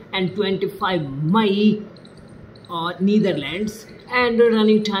States, and 25 May Netherlands, and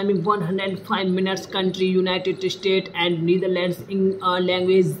running time in 105 minutes. Country United States and Netherlands. In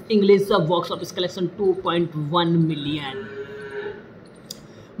language English. Box office collection 2.1 million.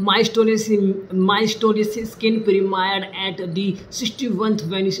 My Story's Skin premiered at the 61st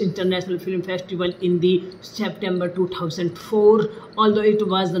Venice International Film Festival in the September 2004, although it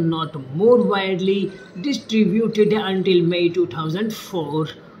was not more widely distributed until May 2004.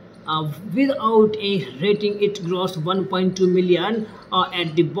 Without a rating, it grossed 1.2 million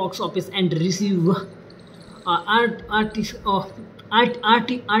at the box office and received Artically,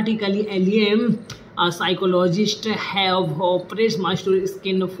 alien psychologists have praised master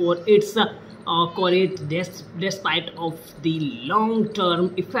skin for its correct despite of the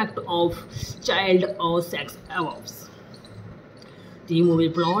long-term effect of child or sex abuse. The movie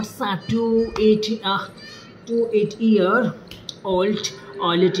plots two 8-year-old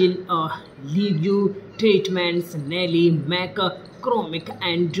little legue treatments Nelly McCormick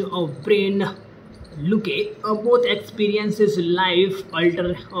and Brain Luke both experiences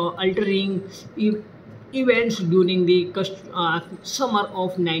altering events during the summer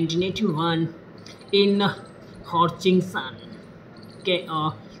of 1981 in Hutchinson,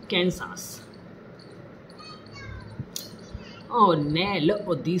 Kansas.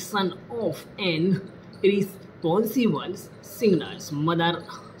 Nell, the son of an irresponsible signal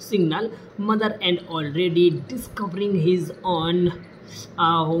mother, and already discovering his own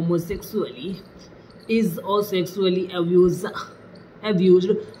homosexuality, is sexually abused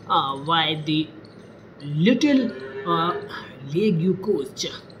by the little league coach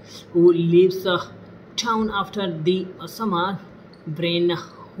who leaves town after the summer. Brain,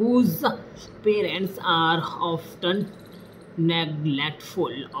 whose parents are often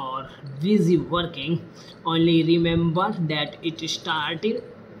neglectful or busy working, only remember that it started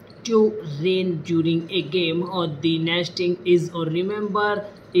to rain during a game, or the nesting is, or remember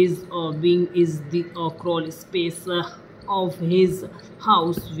is, or being is the crawl space of his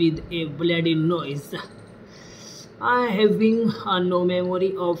house with a bloody noise. Having no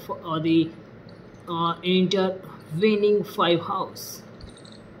memory of the intervening 5 house.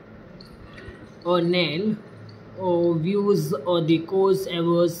 Nell views the cause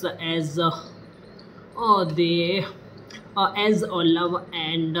hours as as a love,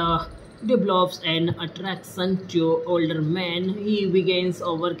 and develops an attraction to older men. He begins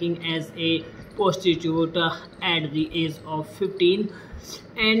working as a prostitute at the age of 15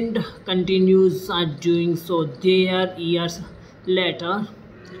 and continues doing so there years later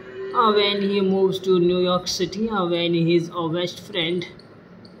when he moves to New York City, when his best friend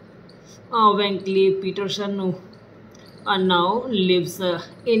Wankley Peterson now lives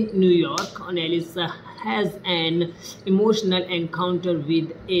in New York. Nellis has an emotional encounter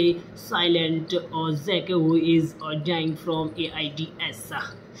with a silent Zack who is dying from AIDS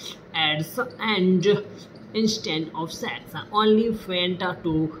and instead of sex, only faint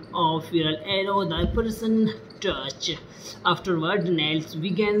to feel another person touch. Afterward, Nels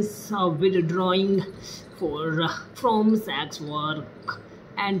begins withdrawing from sex work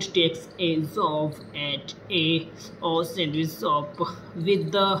and takes a job at a sandwich shop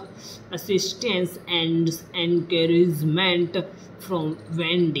with the assistance and encouragement from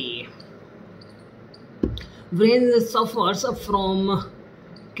Wendy. Brain suffers from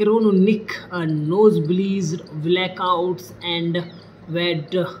chronic nosebleeds, blackouts, and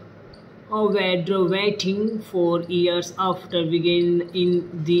waiting for years after beginning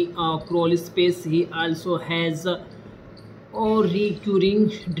in the crawl space. He also has recurring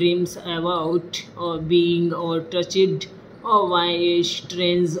dreams about being touched by a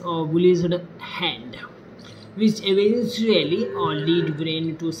strange bullied hand, which eventually lead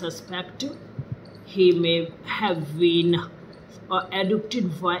Brain to suspect he may have been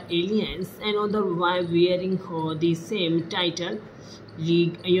abducted by aliens. Another while wearing the same title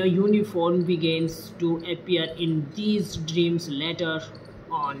uniform begins to appear in these dreams later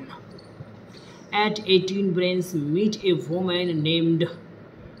on. At 18, Brains meet a woman named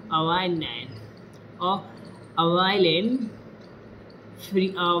Avilan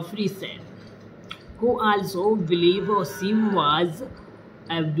Friesen, who also believes she was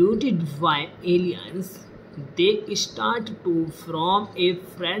abducted by aliens. They start to form a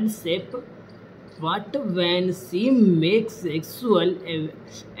friendship, but when she makes sexual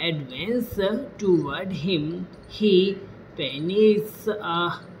advances toward him, he panics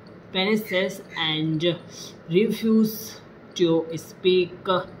and refuses to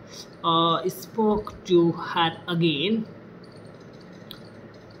spoke to her again.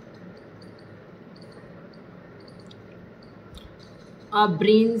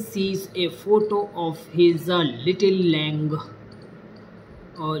 Brain sees a photo of his little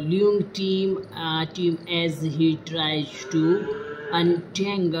Leung team as he tries to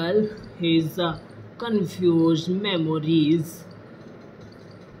untangle his confused memories.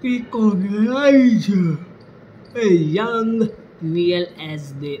 Recognize a young Neil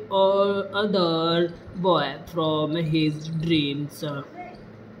as the other boy from his dreams.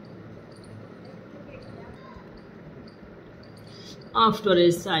 After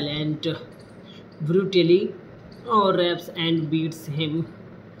a silent, brutally rapes and beats him,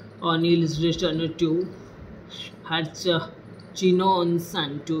 Neil's return to Hutchinson's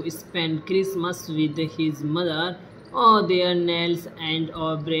son to spend Christmas with his mother. Oh, their Nels and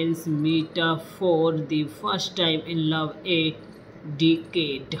O'Brien's meet for the first time in love a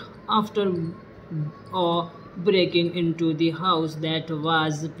decade after breaking into the house that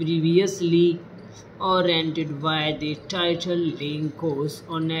was previously rented by the title Linkos.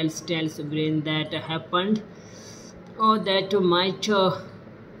 O'Neill tells Brian that happened or that might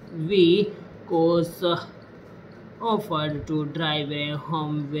we cause offered to drive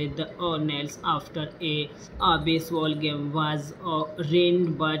home with O'Neill's after a baseball game was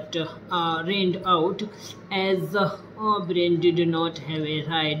rained out as Brian did not have a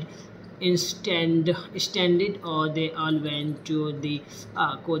ride. Instead, they all went to the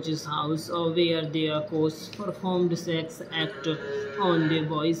coach's house where their coach performed sex act on the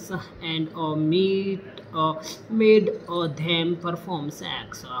boys and made them perform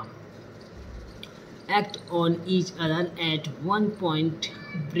sex act on each other. At one point,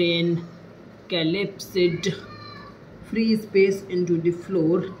 Brain collapsed free space into the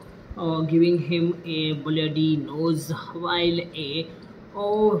floor, giving him a bloody nose, while a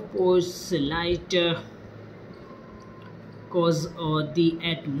postlight caused the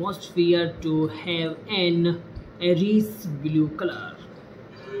atmosphere to have an iris blue color.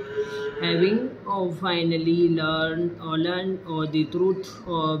 Having finally learned the truth,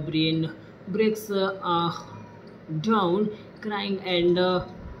 Brain breaks down, crying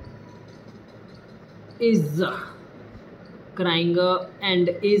and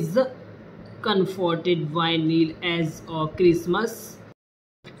is comforted by Neil as Christmas.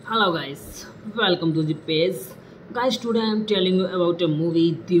 Hello guys, welcome to the page. Guys, today I am telling you about a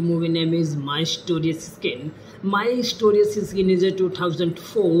movie. The movie name is My Story's Skin. My Story's Skin is a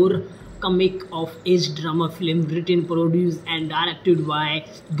 2004 comic of age drama film written, produced and directed by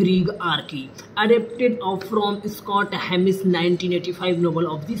Greg Arki, adapted from Scott Hamill's 1985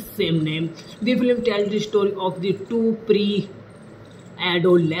 novel of the same name. The film tells the story of the two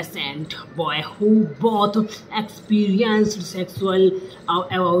adolescent boy who both experienced sexual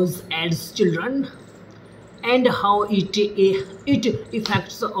abuse as children and how it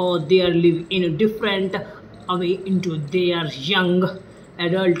affects their life in a different way into their young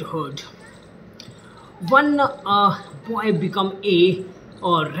adulthood. One boy becomes a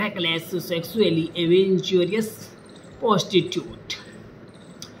reckless, sexually adventurous prostitute,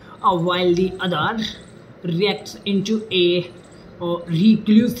 while the other reacts into a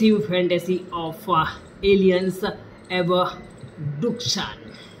reclusive fantasy of aliens abduction.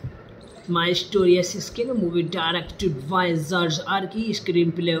 My Story's Skin movie directed by George Arki,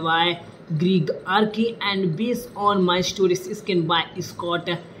 screenplay by Greg Arki, and based on My Story's Skin by Scott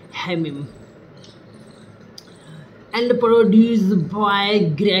Hamill, and produced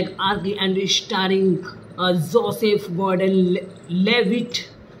by Greg Arki and starring Joseph Gordon-Levitt,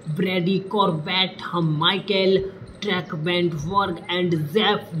 Brady, Corbet, Michael Trackbandwork, and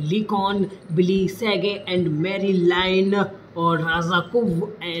Jeff Lincoln, Billy Sage, and Mary Lynn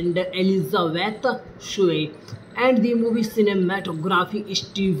Razakov, and Elizabeth Shue. And the movie cinematography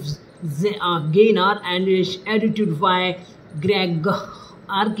Steve Gaynor, and is edited by Greg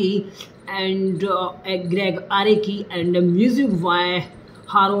Arki and music by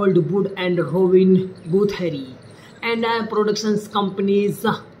Harold Wood and Robin Guthrie. And productions companies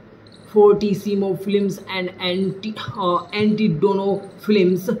Fortissimo Films and Antidono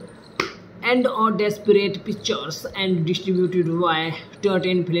Films and Desperate Pictures, and distributed by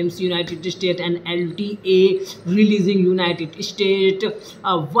 13 Films United States and LTA releasing United States,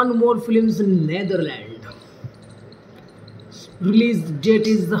 One More Films Netherlands. Release date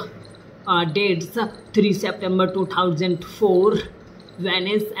is dates 3 September 2004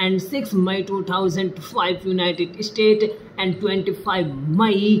 Venice, and 6 May 2005 United States, and 25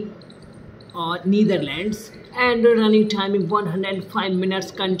 May Netherlands, and running time is 105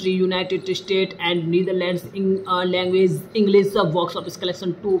 minutes. Country United States and Netherlands. In language English. Box office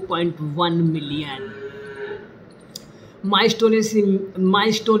collection 2.1 million. My Story's Skin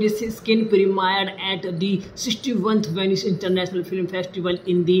premiered at the 61st Venice International Film Festival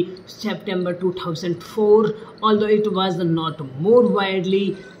in the September 2004, although it was not more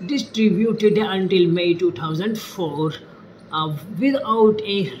widely distributed until May 2004. Without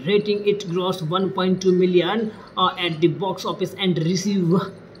a rating, it grossed 1.2 million at the box office and received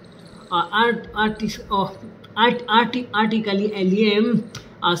artically alien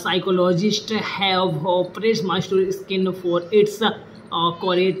psychologists have praised My Story's Skin for its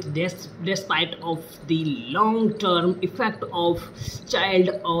correct despite of the long-term effect of child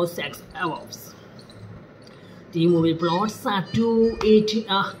or sex abuse. The movie plots 2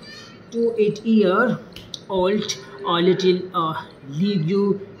 8-year old little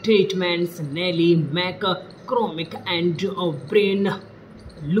league treatments. Nelly McCormick and Brain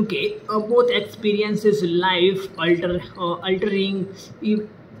Luke both experiences life altering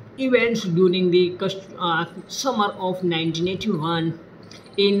events during the summer of 1981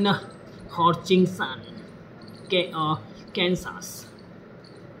 in Hutchinson, Kansas.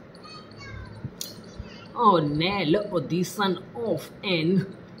 Nell, the son of an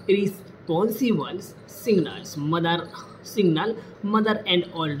irresponsible signal mother, and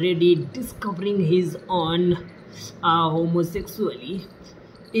already discovering his own homosexuality,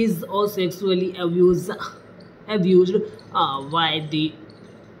 is sexually abused by the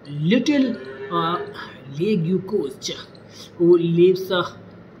little league coach who leaves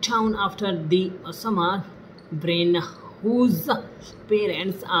town after the summer. Brain, whose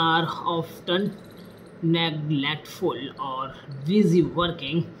parents are often neglectful or busy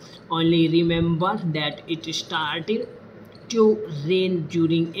working, only remember that it started to rain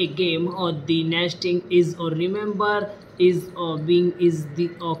during a game, or the nesting is, or remember is, or being is the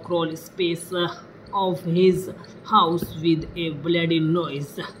crawl space of his house with a bloody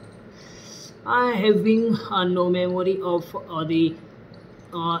noise. Having no memory of the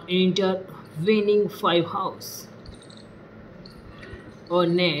intervening five house.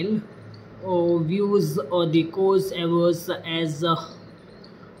 Nell views the course was as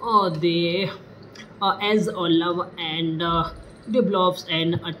they as a love, and develops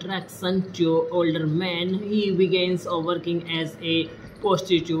an attraction to older men. He begins working as a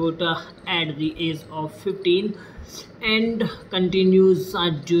prostitute at the age of 15 and continues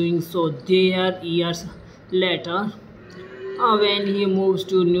doing so there years later when he moves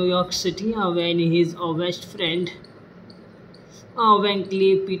to New York City, when his best friend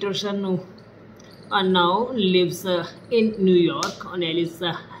Wankley Peterson now lives in New York. Nellis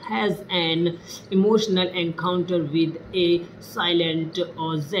has an emotional encounter with a silent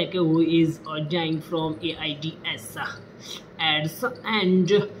Zack who is dying from AIDS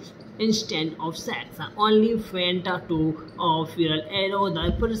and instead of sex, only faint to feel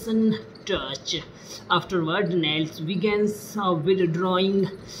another person touch. Afterward, Nels begins withdrawing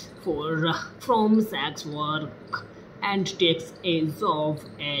from sex work and takes a job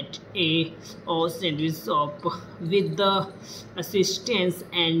at a sandwich shop with the assistance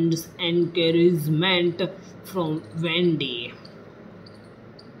and encouragement from Wendy.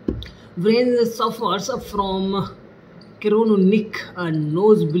 Brain suffers from chronic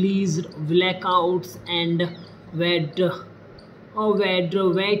nosebleeds, blackouts, and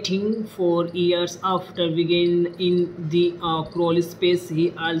waiting for years after beginning in the crawl space.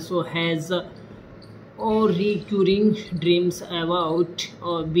 He also has recurring dreams about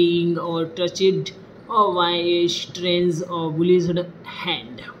being touched by a strange bullied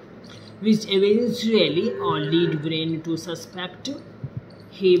hand, which eventually lead Brain to suspect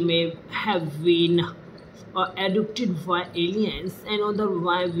he may have been abducted by aliens. Another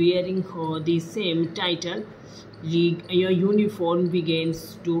by wearing the same title uniform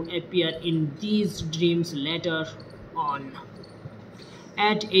begins to appear in these dreams later on.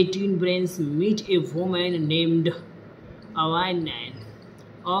 At 18, Brains meet a woman named Avilan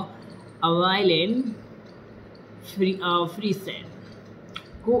Friesen,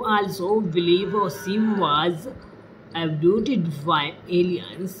 who also believes she was abducted by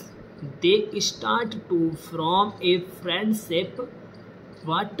aliens. They start to form a friendship,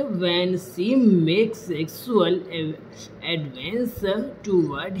 but when she makes sexual advance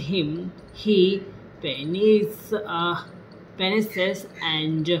toward him, he panics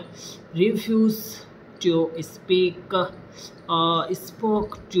and refuses to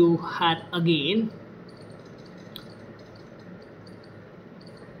spoke to her again.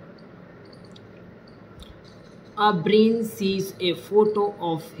 Brain sees a photo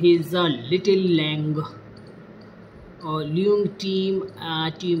of his little Leung team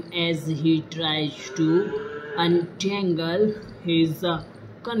as he tries to untangle his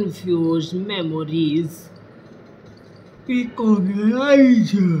confused memories. He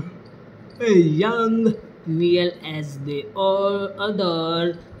recognizes a young Neil as the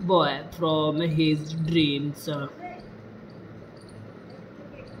other boy from his dreams.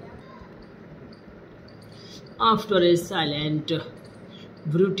 After a silent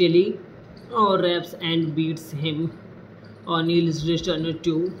brutally rapes and beats him, Neil's return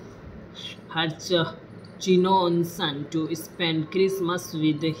to Hutchinson to spend Christmas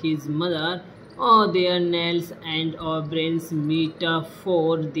with his mother. Their Nels and Brains meet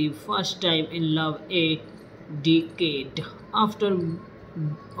for the first time in love a decade after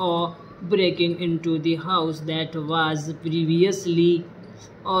breaking into the house that was previously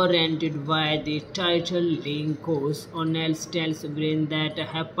oriented by the title link cause. O'Neill tells Brain that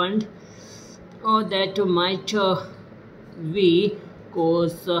happened or that might we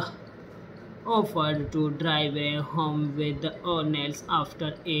cause offered to drive home with O'Neill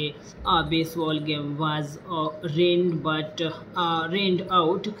after a baseball game was rained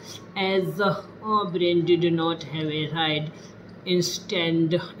out as Brain did not have a ride.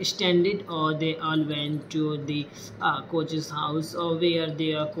 Instead, they all went to the coach's house where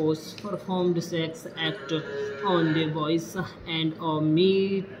their coach performed sex act on the boys and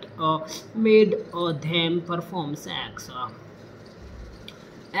made them perform sex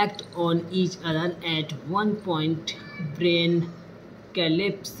act on each other. At one point, Brain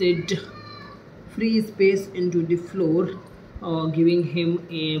collapsed free space into the floor, giving him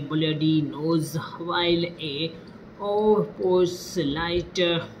a bloody nose, while a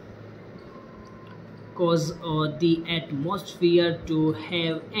postlight caused the atmosphere to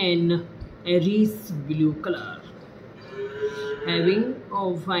have an iris blue color. Having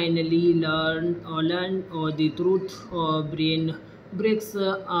finally learned the truth, Brain breaks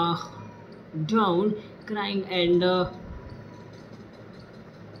down, crying and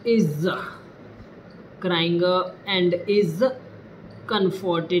is is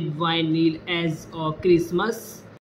comforted by Neil as Christmas